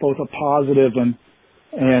both a positive and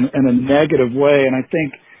a negative way. And I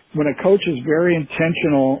think when a coach is very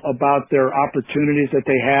intentional about their opportunities that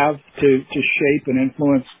they have to shape and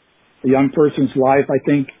influence a young person's life, I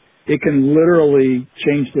think it can literally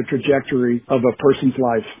change the trajectory of a person's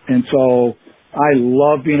life. And so I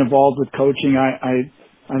love being involved with coaching.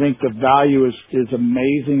 I I think the value is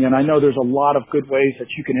amazing, and I know there's a lot of good ways that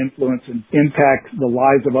you can influence and impact the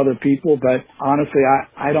lives of other people, but honestly,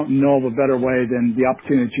 I don't know of a better way than the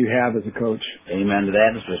opportunity that you have as a coach. Amen to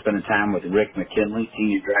that. We're spending time with Rick McKinley,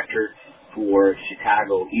 Senior Director for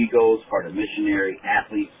Chicago Eagles, part of Missionary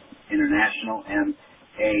Athletes International,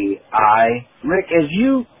 MAI. Rick, as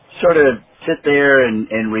you sort of sit there and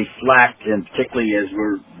reflect, and particularly as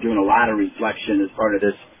we're doing a lot of reflection as part of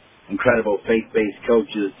this incredible Faith-Based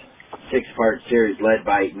Coaches 6-part series led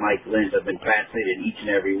by Mike Lynch, I've been fascinated each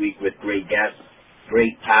and every week with great guests,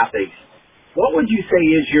 great topics. What would you say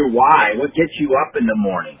is your why? What gets you up in the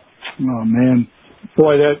morning? Oh, man.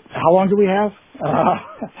 Boy, how long do we have?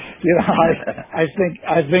 I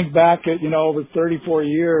think back at, over 34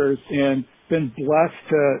 years and been blessed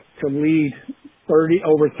to lead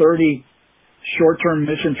over 30 short-term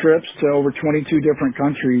mission trips to over 22 different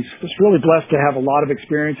countries. Just really blessed to have a lot of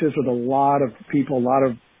experiences with a lot of people, a lot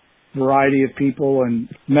of variety of people, and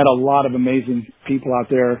met a lot of amazing people out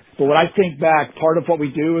there. But when I think back, part of what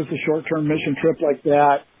we do is a short-term mission trip like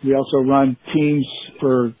that. We also run teams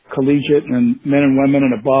for collegiate and men and women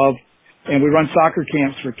and above, and we run soccer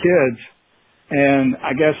camps for kids. And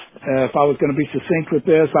I guess if I was going to be succinct with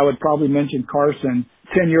this, I would probably mention Carson,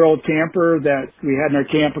 10-year-old camper that we had in our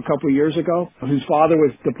camp a couple of years ago, whose father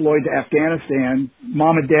was deployed to Afghanistan.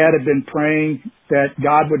 Mom and dad had been praying that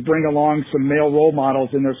God would bring along some male role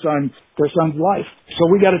models in their son's life. So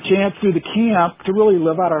we got a chance through the camp to really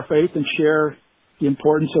live out our faith and share the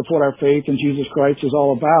importance of what our faith in Jesus Christ is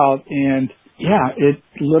all about. And yeah, it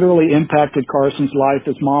literally impacted Carson's life.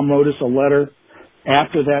 His mom wrote us a letter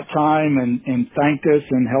after that time and thanked us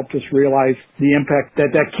and helped us realize the impact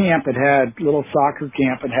that camp had, little soccer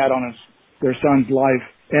camp had on their son's life.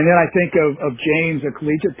 And then I think of James, a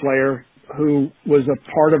collegiate player who was a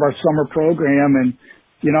part of our summer program. And,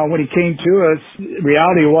 when he came to us,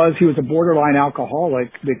 reality was he was a borderline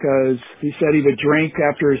alcoholic because he said he would drink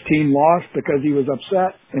after his team lost because he was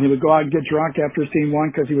upset, and he would go out and get drunk after his team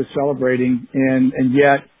won because he was celebrating. And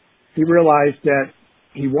yet he realized that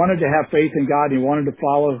he wanted to have faith in God. And he wanted to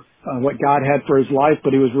follow what God had for his life,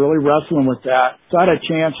 but he was really wrestling with that. So I had a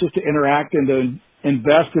chance just to interact and to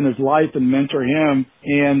invest in his life and mentor him.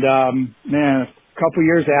 And, a couple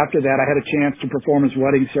years after that, I had a chance to perform his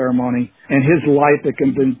wedding ceremony, and his life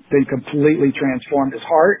had been completely transformed. His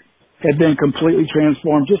heart had been completely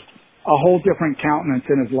transformed, just a whole different countenance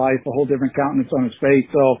in his life, a whole different countenance on his face.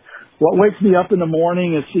 So what wakes me up in the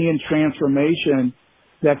morning is seeing transformation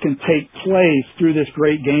that can take place through this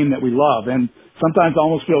great game that we love. And sometimes I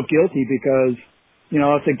almost feel guilty because,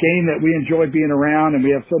 it's a game that we enjoy being around, and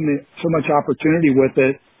we have so much opportunity with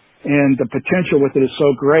it, and the potential with it is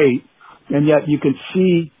so great. And yet you can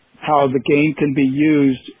see how the game can be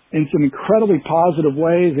used in some incredibly positive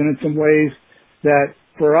ways, and in some ways that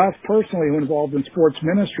for us personally who are involved in sports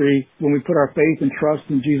ministry, when we put our faith and trust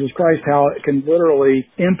in Jesus Christ, how it can literally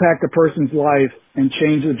impact a person's life and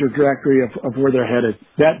change the trajectory of where they're headed.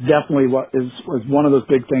 That definitely was one of those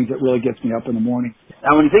big things that really gets me up in the morning.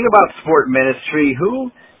 Now, when you think about sport ministry,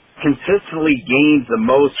 who consistently gains the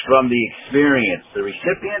most from the experience, the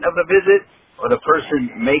recipient of the visit or the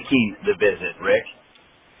person making the visit, Rick?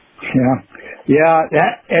 Yeah.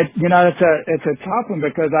 It's a tough one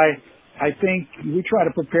because I think we try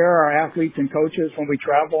to prepare our athletes and coaches when we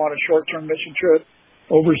travel on a short-term mission trip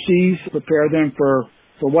overseas, prepare them for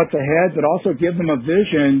what's ahead, but also give them a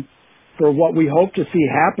vision for what we hope to see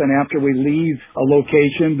happen after we leave a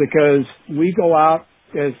location, because we go out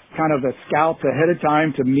as kind of a scouts ahead of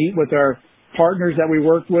time to meet with our partners that we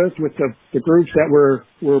work with the groups that we're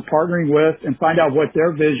partnering with, and find out what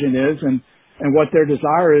their vision is and what their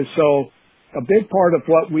desire is. So a big part of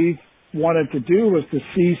what we've wanted to do was to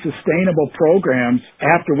see sustainable programs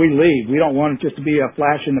after we leave. We don't want it just to be a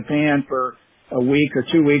flash in the pan for a week or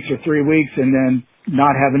 2 weeks or 3 weeks and then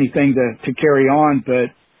not have anything to carry on.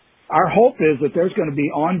 But our hope is that there's going to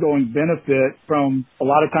be ongoing benefit from, a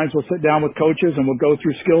lot of times we'll sit down with coaches and we'll go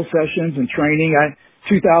through skill sessions and training.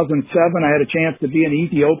 2007, I had a chance to be in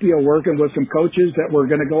Ethiopia working with some coaches that were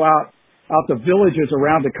going to go out the villages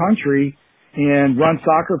around the country and run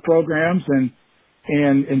soccer programs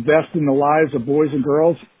and invest in the lives of boys and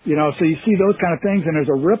girls. So you see those kind of things, and there's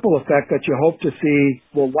a ripple effect that you hope to see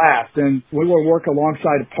will last. And we will work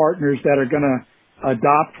alongside partners that are going to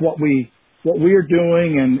adopt what we are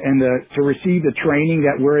doing and to receive the training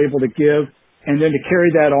that we're able to give, and then to carry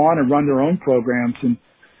that on and run their own programs. And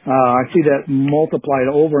I see that multiplied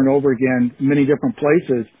over and over again in many different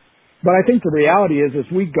places. But I think the reality is,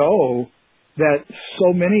 as we go, that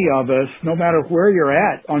so many of us, no matter where you're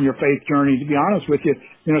at on your faith journey, to be honest with you,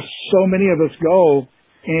 so many of us go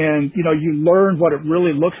And, you learn what it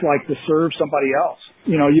really looks like to serve somebody else.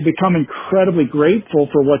 You become incredibly grateful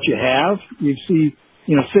for what you have. You see,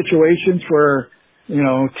 situations where,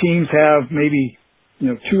 teams have maybe,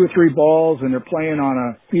 2 or 3 balls and they're playing on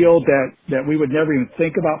a field that we would never even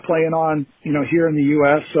think about playing on, here in the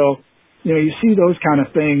U.S. So, you see those kind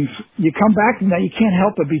of things. You come back from that, you can't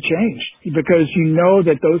help but be changed because you know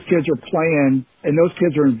that those kids are playing and those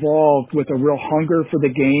kids are involved with a real hunger for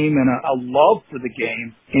the game and a love for the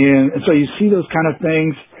game. And so you see those kind of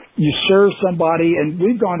things. You serve somebody, and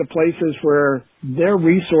we've gone to places where their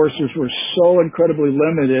resources were so incredibly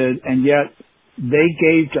limited, and yet they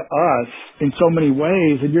gave to us in so many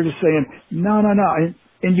ways. And you're just saying, no.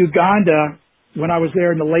 In Uganda, when I was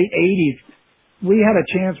there in the late 80s, we had a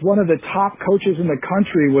chance. One of the top coaches in the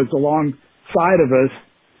country was alongside of us,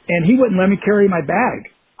 and he wouldn't let me carry my bag.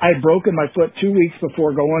 I had broken my foot 2 weeks before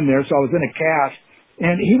going there, so I was in a cast,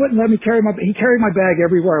 and he wouldn't let me he carried my bag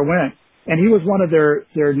everywhere I went. And he was one of their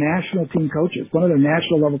national team coaches, one of their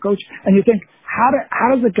national level coaches. And you think, how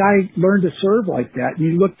does a guy learn to serve like that? And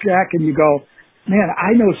you look back and you go, man,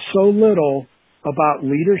 I know so little about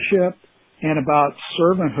leadership and about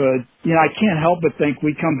servanthood. I can't help but think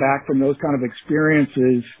we come back from those kind of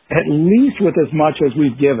experiences at least with as much as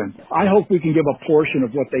we've given. I hope we can give a portion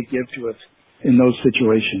of what they give to us in those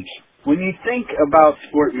situations. When you think about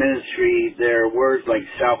sport ministry, there are words like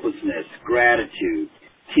selflessness, gratitude,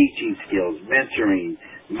 teaching skills, mentoring,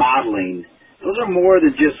 modeling. Those are more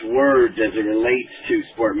than just words as it relates to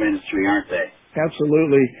sport ministry, aren't they?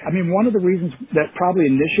 Absolutely. One of the reasons that probably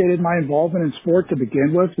initiated my involvement in sport to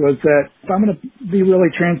begin with was that, if I'm going to be really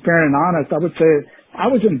transparent and honest, I would say I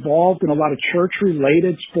was involved in a lot of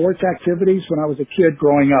church-related sports activities when I was a kid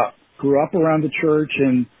growing up. Grew up around the church,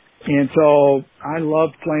 and so I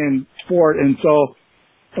loved playing sport, and so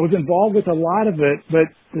I was involved with a lot of it, but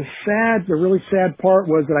the really sad part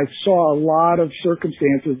was that I saw a lot of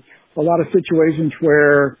circumstances, a lot of situations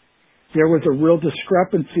where there was a real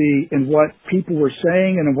discrepancy in what people were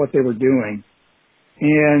saying and in what they were doing.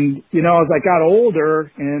 And, as I got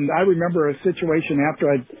older, and I remember a situation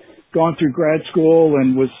after I'd gone through grad school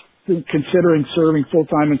and was considering serving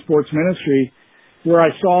full-time in sports ministry, where I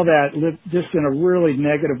saw that just in a really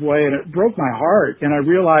negative way, and it broke my heart. And I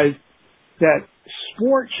realized that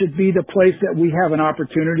sport should be the place that we have an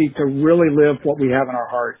opportunity to really live what we have in our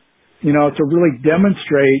heart, to really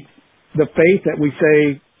demonstrate the faith that we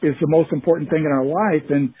say is the most important thing in our life.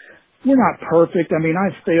 And we're not perfect.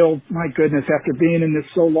 I've failed, my goodness, after being in this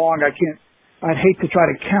so long, I'd hate to try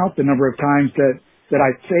to count the number of times that I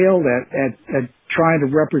failed at trying to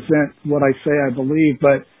represent what I say I believe,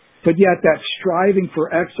 but yet that striving for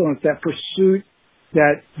excellence, that pursuit,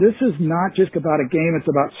 that this is not just about a game, it's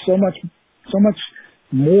about so much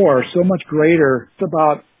more, so much greater. It's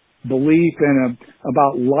about belief and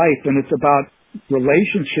about life, and it's about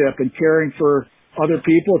relationship and caring for other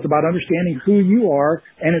people. It's about understanding who you are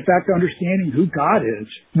and, in fact, understanding who God is.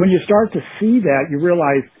 When you start to see that, you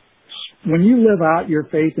realize when you live out your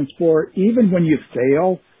faith in sport, even when you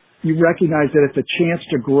fail, you recognize that it's a chance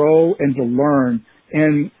to grow and to learn.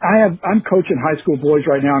 And I'm coaching high school boys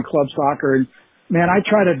right now in club soccer, and man, I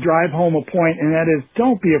try to drive home a point, and that is,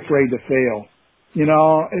 don't be afraid to fail.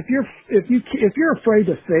 If you're afraid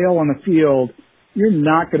to fail on the field, you're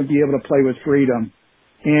not going to be able to play with freedom.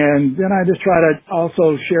 And then I just try to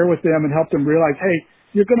also share with them and help them realize, hey,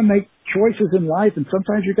 you're going to make choices in life, and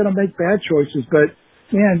sometimes you're going to make bad choices. But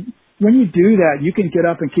man, when you do that, you can get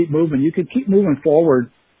up and keep moving. You can keep moving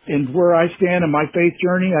forward. And where I stand in my faith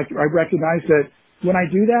journey, I recognize that when I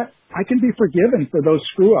do that, I can be forgiven for those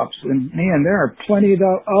screw-ups. And man, there are plenty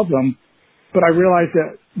of them. But I realize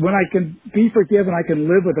that when I can be forgiven, I can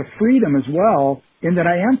live with a freedom as well, in that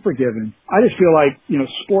I am forgiven. I just feel like,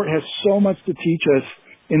 sport has so much to teach us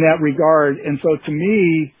in that regard. And so to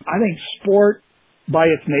me, I think sport by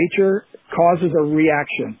its nature causes a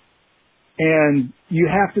reaction. And you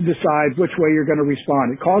have to decide which way you're going to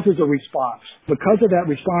respond. It causes a response. Because of that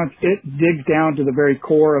response, it digs down to the very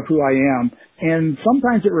core of who I am. And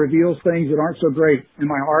sometimes it reveals things that aren't so great in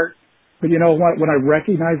my heart. But you know what? When I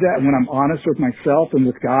recognize that and when I'm honest with myself and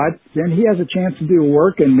with God, then He has a chance to do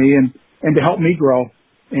work in me and to help me grow.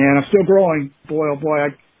 And I'm still growing. Boy, oh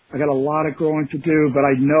boy, I got a lot of growing to do, but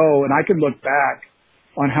I know, and I can look back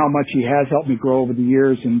on how much He has helped me grow over the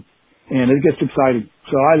years, and it gets exciting.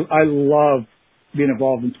 So I love being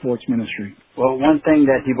involved in sports ministry. Well, one thing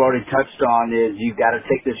that you've already touched on is you've got to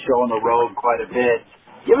take this show on the road quite a bit.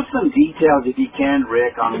 Give us some details, if you can,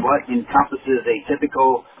 Rick, on what encompasses a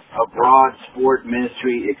typical broad sport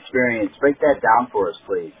ministry experience. Break that down for us,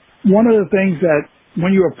 please. One of the things that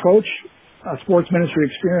when you approach a sports ministry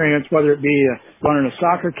experience, whether it be running a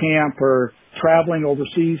soccer camp or traveling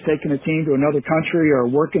overseas, taking a team to another country, or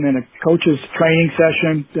working in a coach's training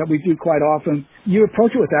session that we do quite often, you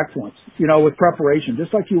approach it with excellence, with preparation,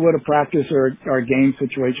 just like you would a practice or a game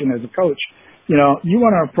situation as a coach. You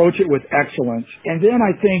want to approach it with excellence. And then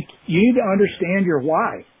I think you need to understand your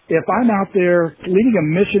why. If I'm out there leading a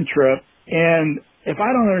mission trip and if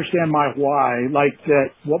I don't understand my why, like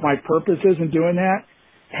that, what my purpose is in doing that,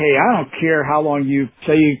 hey, I don't care how long you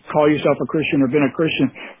say you call yourself a Christian or been a Christian.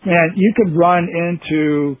 Man, you can run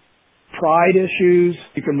into pride issues.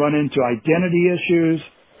 You can run into identity issues.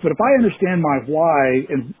 But if I understand my why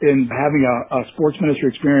in having a sports ministry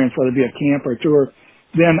experience, whether it be a camp or a tour,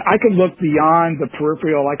 then I can look beyond the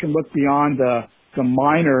peripheral. I can look beyond the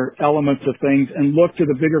minor elements of things and look to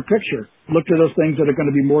the bigger picture. Look to those things that are going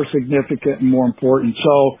to be more significant and more important.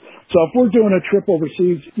 So if we're doing a trip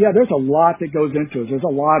overseas, there's a lot that goes into it. There's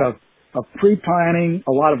a lot of pre-planning,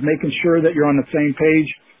 a lot of making sure that you're on the same page,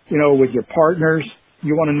 with your partners.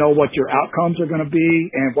 You want to know what your outcomes are going to be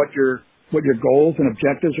and what your goals and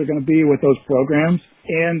objectives are going to be with those programs.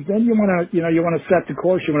 And then you want to set the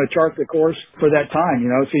course. You want to chart the course for that time,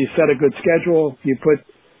 so you set a good schedule. You put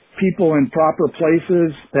people in proper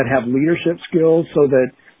places that have leadership skills so that,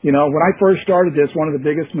 when I first started this, one of the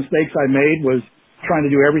biggest mistakes I made was trying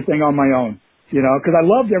to do everything on my own, because I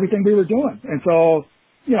loved everything we were doing. And so,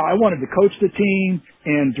 I wanted to coach the team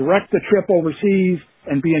and direct the trip overseas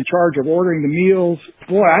and be in charge of ordering the meals.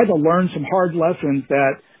 Boy, I had to learn some hard lessons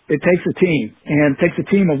that it takes a team, and it takes a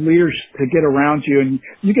team of leaders to get around you. And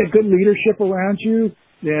you get good leadership around you,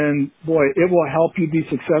 then, boy, it will help you be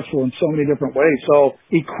successful in so many different ways. So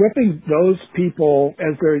equipping those people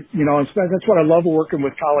as they're, that's what I love working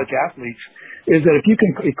with college athletes, is that if you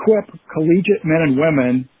can equip collegiate men and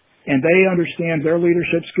women and they understand their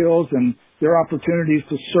leadership skills and their opportunities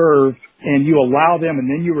to serve, and you allow them and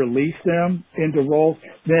then you release them into roles,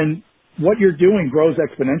 then what you're doing grows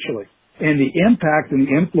exponentially. And the impact and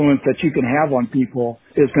the influence that you can have on people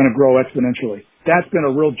is going to grow exponentially. That's been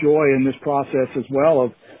a real joy in this process as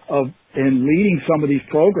well of in leading some of these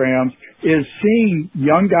programs, is seeing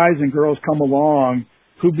young guys and girls come along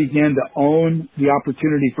who begin to own the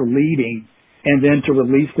opportunity for leading and then to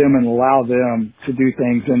release them and allow them to do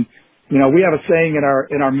things. And, we have a saying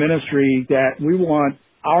in our ministry that we want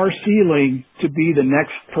our ceiling to be the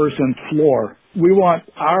next person's floor. We want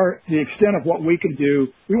the extent of what we can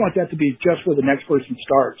do, we want that to be just where the next person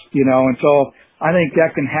starts, and so I think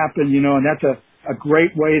that can happen, and that's a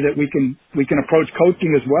great way that we can approach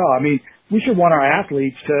coaching as well. I mean, we should want our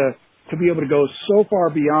athletes to be able to go so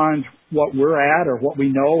far beyond what we're at or what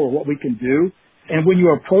we know or what we can do. And when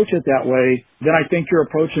you approach it that way, then I think you're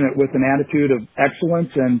approaching it with an attitude of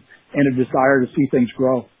excellence and a desire to see things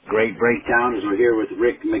grow. Great breakdown as we're here with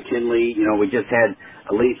Rick McKinley. We just had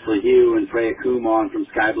Elise LaHue and Freya Coombe on from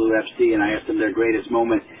Sky Blue FC, and I asked them their greatest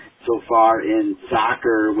moment so far in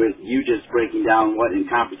soccer, with you just breaking down what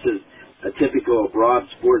encompasses a typical abroad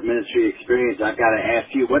sport ministry experience. I've got to ask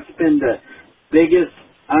you, what's been the biggest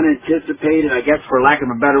unanticipated, I guess for lack of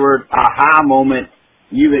a better word, aha moment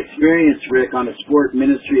you've experienced, Rick, on a sport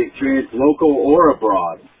ministry experience, local or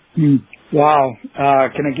abroad? Wow.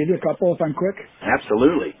 Can I give you a couple if I'm quick?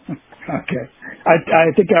 Absolutely. Okay.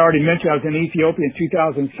 I think I already mentioned I was in Ethiopia in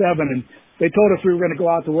 2007, and they told us we were going to go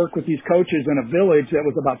out to work with these coaches in a village that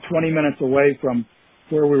was about 20 minutes away from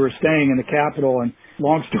where we were staying in the capital. And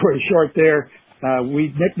long story short there,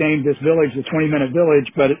 we nicknamed this village the 20-minute village,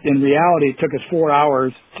 but in reality it took us 4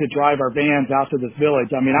 hours to drive our vans out to this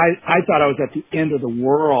village. I mean, I thought I was at the end of the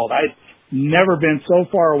world. I'd never been so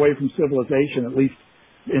far away from civilization, at least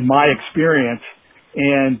in my experience.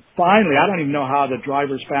 And finally, I don't even know how the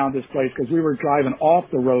drivers found this place, because we were driving off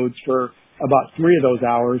the roads for about 3 of those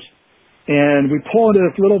hours. And we pull into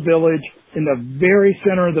this little village. In the very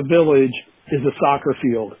center of the village is a soccer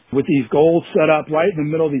field with these goals set up right in the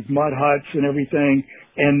middle of these mud huts and everything.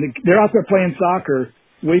 And they're out there playing soccer.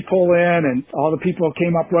 We pull in, and all the people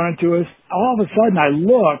came up running to us. All of a sudden, I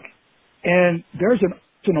look, and there's an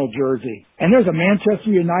Arsenal jersey, and there's a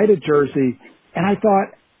Manchester United jersey. And I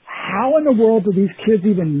thought, how in the world do these kids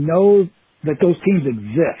even know that those teams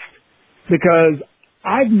exist? Because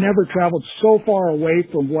I've never traveled so far away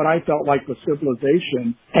from what I felt like was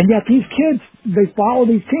civilization. And yet these kids, they follow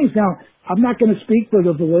these teams. Now, I'm not going to speak for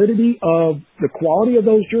the validity of the quality of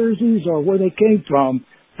those jerseys or where they came from,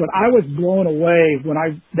 but I was blown away when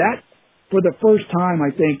that for the first time,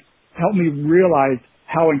 I think, helped me realize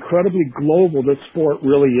how incredibly global this sport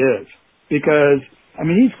really is. Because I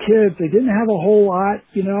mean, these kids, they didn't have a whole lot,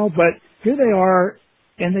 but here they are,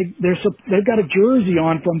 and they've got a jersey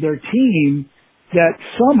on from their team that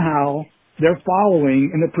somehow their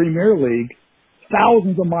following in the Premier League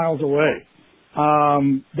thousands of miles away.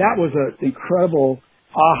 That was an incredible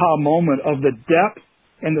aha moment of the depth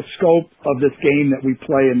and the scope of this game that we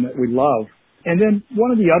play and that we love. And then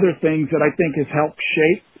one of the other things that I think has helped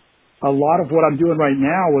shape a lot of what I'm doing right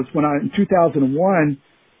now was when in 2001,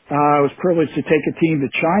 I was privileged to take a team to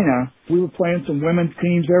China. We were playing some women's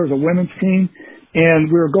teams. There was a women's team,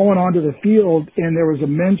 and we were going onto the field, and there was a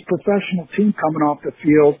men's professional team coming off the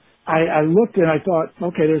field. I looked and I thought,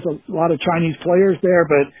 okay, there's a lot of Chinese players there,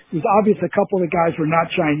 but it was obvious a couple of the guys were not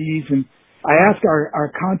Chinese. And I asked our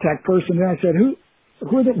contact person there, I said,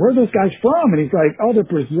 where are those guys from? And he's like, oh, they're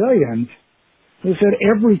Brazilians. They said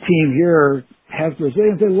every team here has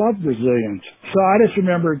Brazilians. They love Brazilians. So I just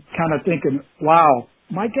remember kind of thinking, wow,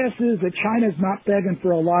 my guess is that China's not begging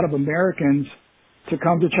for a lot of Americans to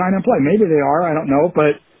come to China and play. Maybe they are, I don't know,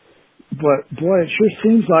 but boy, it sure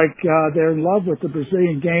seems like they're in love with the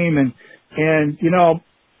Brazilian game. And you know,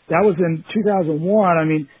 that was in 2001. I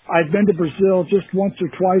mean, I'd been to Brazil just once or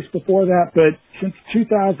twice before that, but since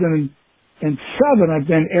 2007, I've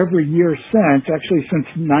been every year since, actually since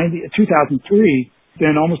 2003,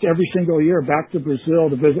 been almost every single year back to Brazil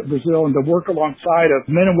to visit Brazil and to work alongside of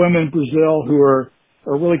men and women in Brazil who are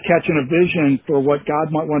really catching a vision for what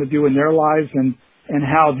God might want to do in their lives and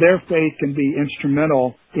how their faith can be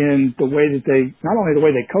instrumental in the way that they, not only the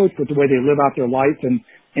way they coach, but the way they live out their life and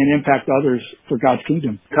impact others for God's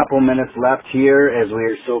kingdom. A couple minutes left here as we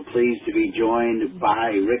are so pleased to be joined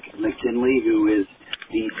by Rick McKinley, who is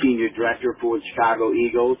the Senior Director for the Chicago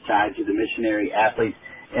Eagles, tied to the Missionary Athletes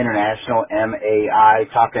International, MAI,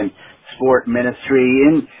 talking sport ministry.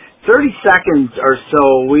 In 30 seconds or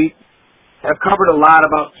so, we have covered a lot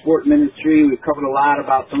about sport ministry. We've covered a lot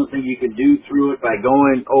about some of the things you can do through it by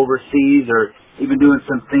going overseas or even doing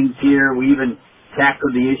some things here. We even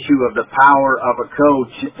tackled the issue of the power of a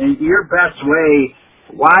coach. In your best way,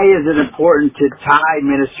 why is it important to tie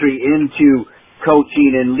ministry into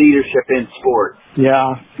coaching and leadership in sport?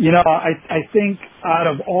 Yeah, you know, I think out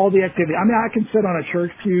of all the activity, I mean, I can sit on a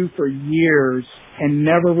church pew for years and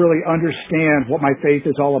never really understand what my faith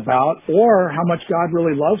is all about or how much God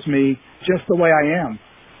really loves me just the way I am.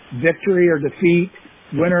 Victory or defeat,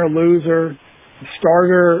 winner or loser,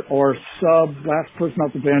 starter or sub, last person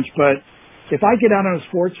off the bench. But if I get out on a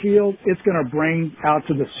sports field, it's going to bring out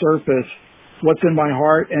to the surface what's in my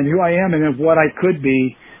heart and who I am and then what I could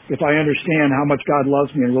be if I understand how much God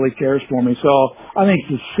loves me and really cares for me. So I think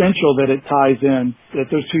it's essential that it ties in,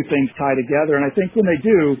 that those two things tie together. And I think when they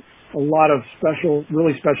do, a lot of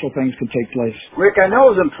really special things can take place. Rick, I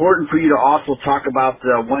know it's important for you to also talk about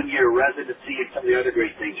the one-year residency and some of the other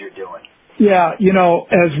great things you're doing. Yeah, you know,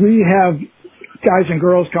 as we have guys and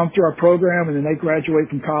girls come through our program and then they graduate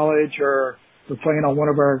from college or they're playing on one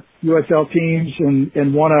of our USL teams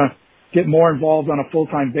and want to get more involved on a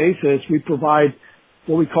full-time basis, we provide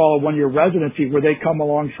what we call a one-year residency where they come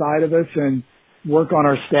alongside of us and work on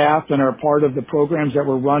our staff and are part of the programs that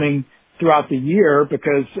we're running throughout the year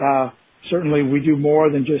because certainly we do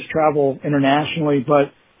more than just travel internationally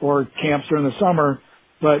or camps during the summer,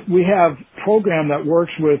 but we have a program that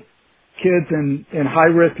works with kids in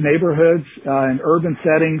high-risk neighborhoods, in urban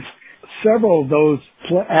settings. Several of those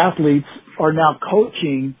athletes are now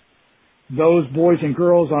coaching those boys and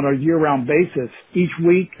girls on a year-round basis. Each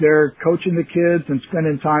week they're coaching the kids and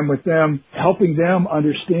spending time with them, helping them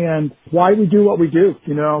understand why we do what we do,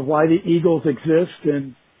 you know, why the Eagles exist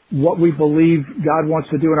and what we believe God wants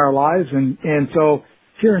to do in our lives. And so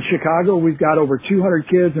here in Chicago, we've got over 200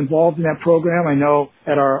 kids involved in that program. I know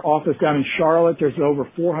at our office down in Charlotte, there's over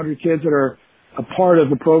 400 kids that are a part of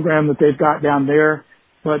the program that they've got down there.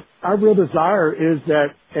 But our real desire is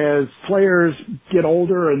that as players get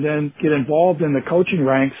older and then get involved in the coaching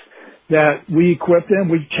ranks, that we equip them,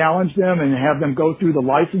 we challenge them and have them go through the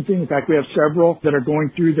licensing. In fact, we have several that are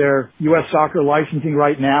going through their U.S. soccer licensing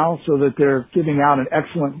right now so that they're giving out an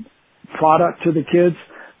excellent product to the kids.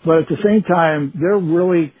 But at the same time, they're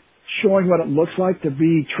really showing what it looks like to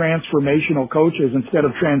be transformational coaches instead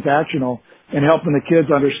of transactional and helping the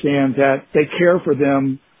kids understand that they care for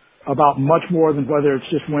them about much more than whether it's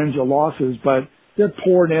just wins or losses, but they're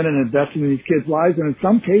pouring in and investing in these kids' lives. And in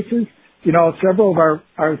some cases, you know, several of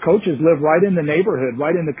our coaches live right in the neighborhood,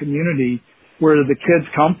 right in the community where the kids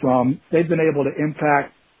come from. They've been able to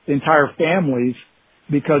impact entire families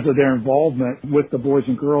because of their involvement with the boys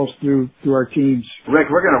and girls through our teams.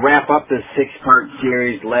 Rick, we're going to wrap up this 6-part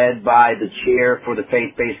series led by the chair for the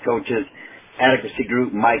Faith-Based Coaches Adequacy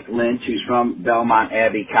Group, Mike Lynch, who's from Belmont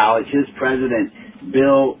Abbey College. His president,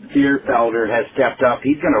 Bill Thierfelder, has stepped up.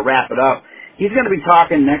 He's going to wrap it up. He's going to be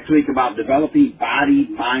talking next week about developing body,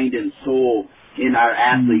 mind, and soul in our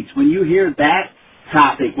athletes. When you hear that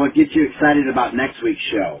topic, what gets you excited about next week's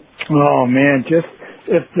show? Oh, man, just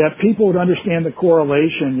if that people would understand the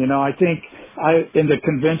correlation. I think in the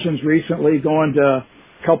conventions recently, going to a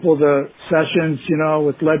couple of the sessions,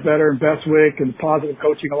 with Ledbetter and Bestwick and the Positive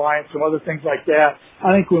Coaching Alliance, some other things like that.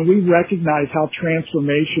 I think when we recognize how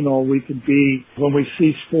transformational we could be when we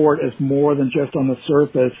see sport as more than just on the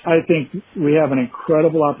surface, I think we have an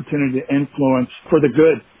incredible opportunity to influence for the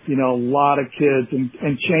good, a lot of kids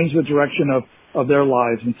and change the direction of their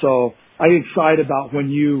lives. And so I get excited about when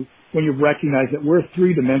you recognize that we're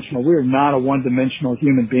three-dimensional. We're not a one-dimensional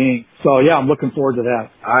human being. So, yeah, I'm looking forward to that.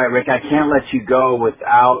 All right, Rick, I can't let you go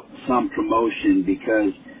without some promotion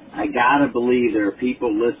because I got to believe there are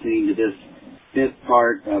people listening to this fifth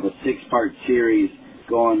part of a six-part series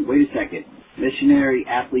going, wait a second, Missionary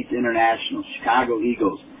Athletes International, Chicago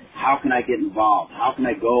Eagles, how can I get involved? How can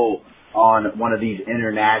I go on one of these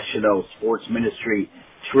international sports ministry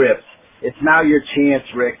trips? It's now your chance,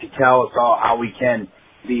 Rick, to tell us all how we can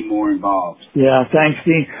be more involved. Yeah, thanks,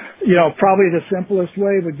 Dean. Probably the simplest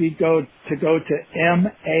way would be go to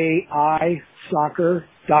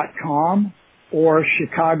maisoccer.com or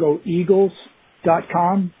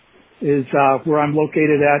chicagoeagles.com is where I'm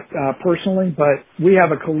located at personally. But we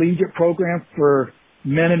have a collegiate program for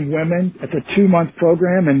men and women. It's a 2-month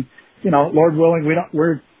program, and Lord willing,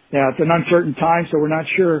 it's an uncertain time, so we're not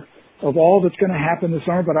sure of all that's going to happen this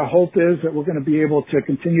summer. But our hope is that we're going to be able to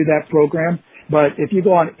continue that program. But if you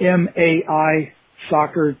go on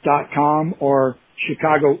maisoccer.com or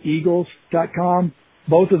chicagoeagles.com,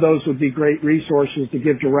 both of those would be great resources to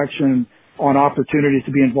give direction on opportunities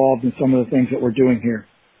to be involved in some of the things that we're doing here.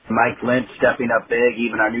 Mike Lynch stepping up big,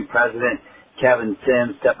 even our new president, Kevin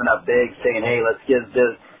Sims, stepping up big, saying, hey, let's give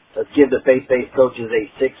the faith-based coaches a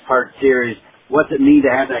 6-part series. What's it mean to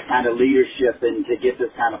have that kind of leadership and to get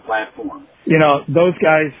this kind of platform? Those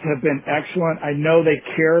guys have been excellent. I know they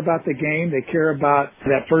care about the game. They care about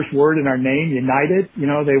that first word in our name, united.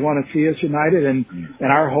 They want to see us united. And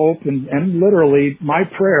our hope and literally my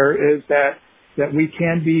prayer is that we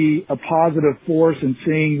can be a positive force in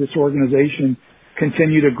seeing this organization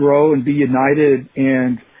continue to grow and be united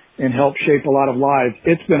and help shape a lot of lives.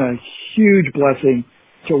 It's been a huge blessing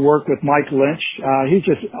to work with Mike Lynch. He's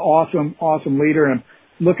just an awesome leader. And I'm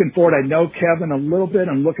looking forward. I know Kevin a little bit.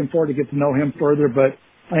 I'm looking forward to get to know him further. But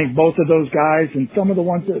I think both of those guys and some of the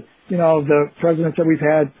ones that, the presidents that we've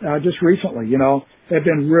had just recently, have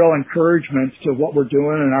been real encouragements to what we're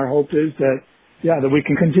doing. And our hope is that we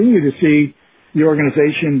can continue to see the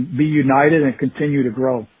organization be united and continue to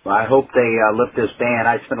grow. Well, I hope they lift this ban.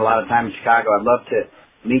 I spend a lot of time in Chicago. I'd love to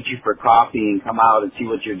meet you for coffee and come out and see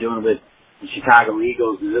what you're doing with the Chicago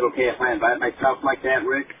Eagles. Is it okay if I invite myself like that,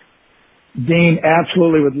 Rick? Dean,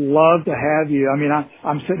 absolutely would love to have you. I mean,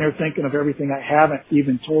 I'm sitting there thinking of everything I haven't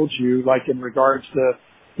even told you, like in regards to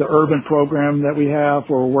the urban program that we have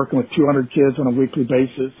where we're working with 200 kids on a weekly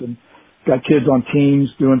basis and got kids on teams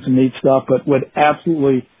doing some neat stuff, but would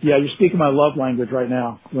absolutely, you're speaking my love language right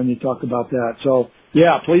now when you talk about that. So,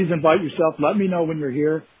 please invite yourself. Let me know when you're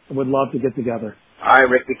here. I would love to get together. All right,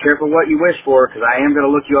 Rick, be careful what you wish for because I am going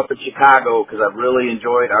to look you up in Chicago because I've really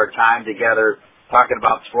enjoyed our time together talking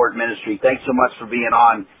about sport ministry. Thanks so much for being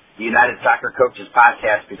on the United Soccer Coaches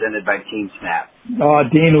podcast presented by Team Snap.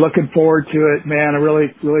 Dean, looking forward to it, man. I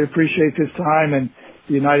really appreciate this time and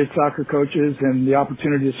the United Soccer Coaches and the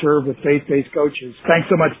opportunity to serve with faith-based coaches. Thanks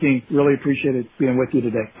so much, Dean. Really appreciate it being with you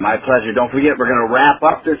today. My pleasure. Don't forget, we're going to wrap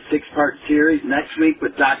up this 6-part series next week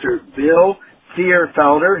with Dr. Bill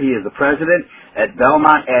Thierfelder. He is the president at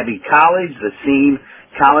Belmont Abbey College, the same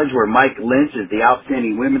college where Mike Lynch is the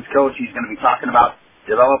outstanding women's coach. He's going to be talking about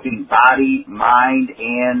developing body, mind,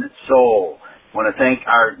 and soul. I want to thank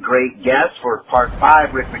our great guests for Part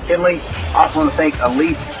 5, Rick McKinley. Also want to thank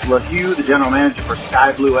Elise LaHue, the general manager for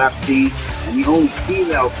Sky Blue FC, and the only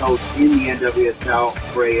female coach in the NWSL,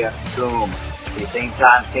 Freya Zoom. Same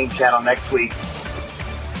time, same channel next week.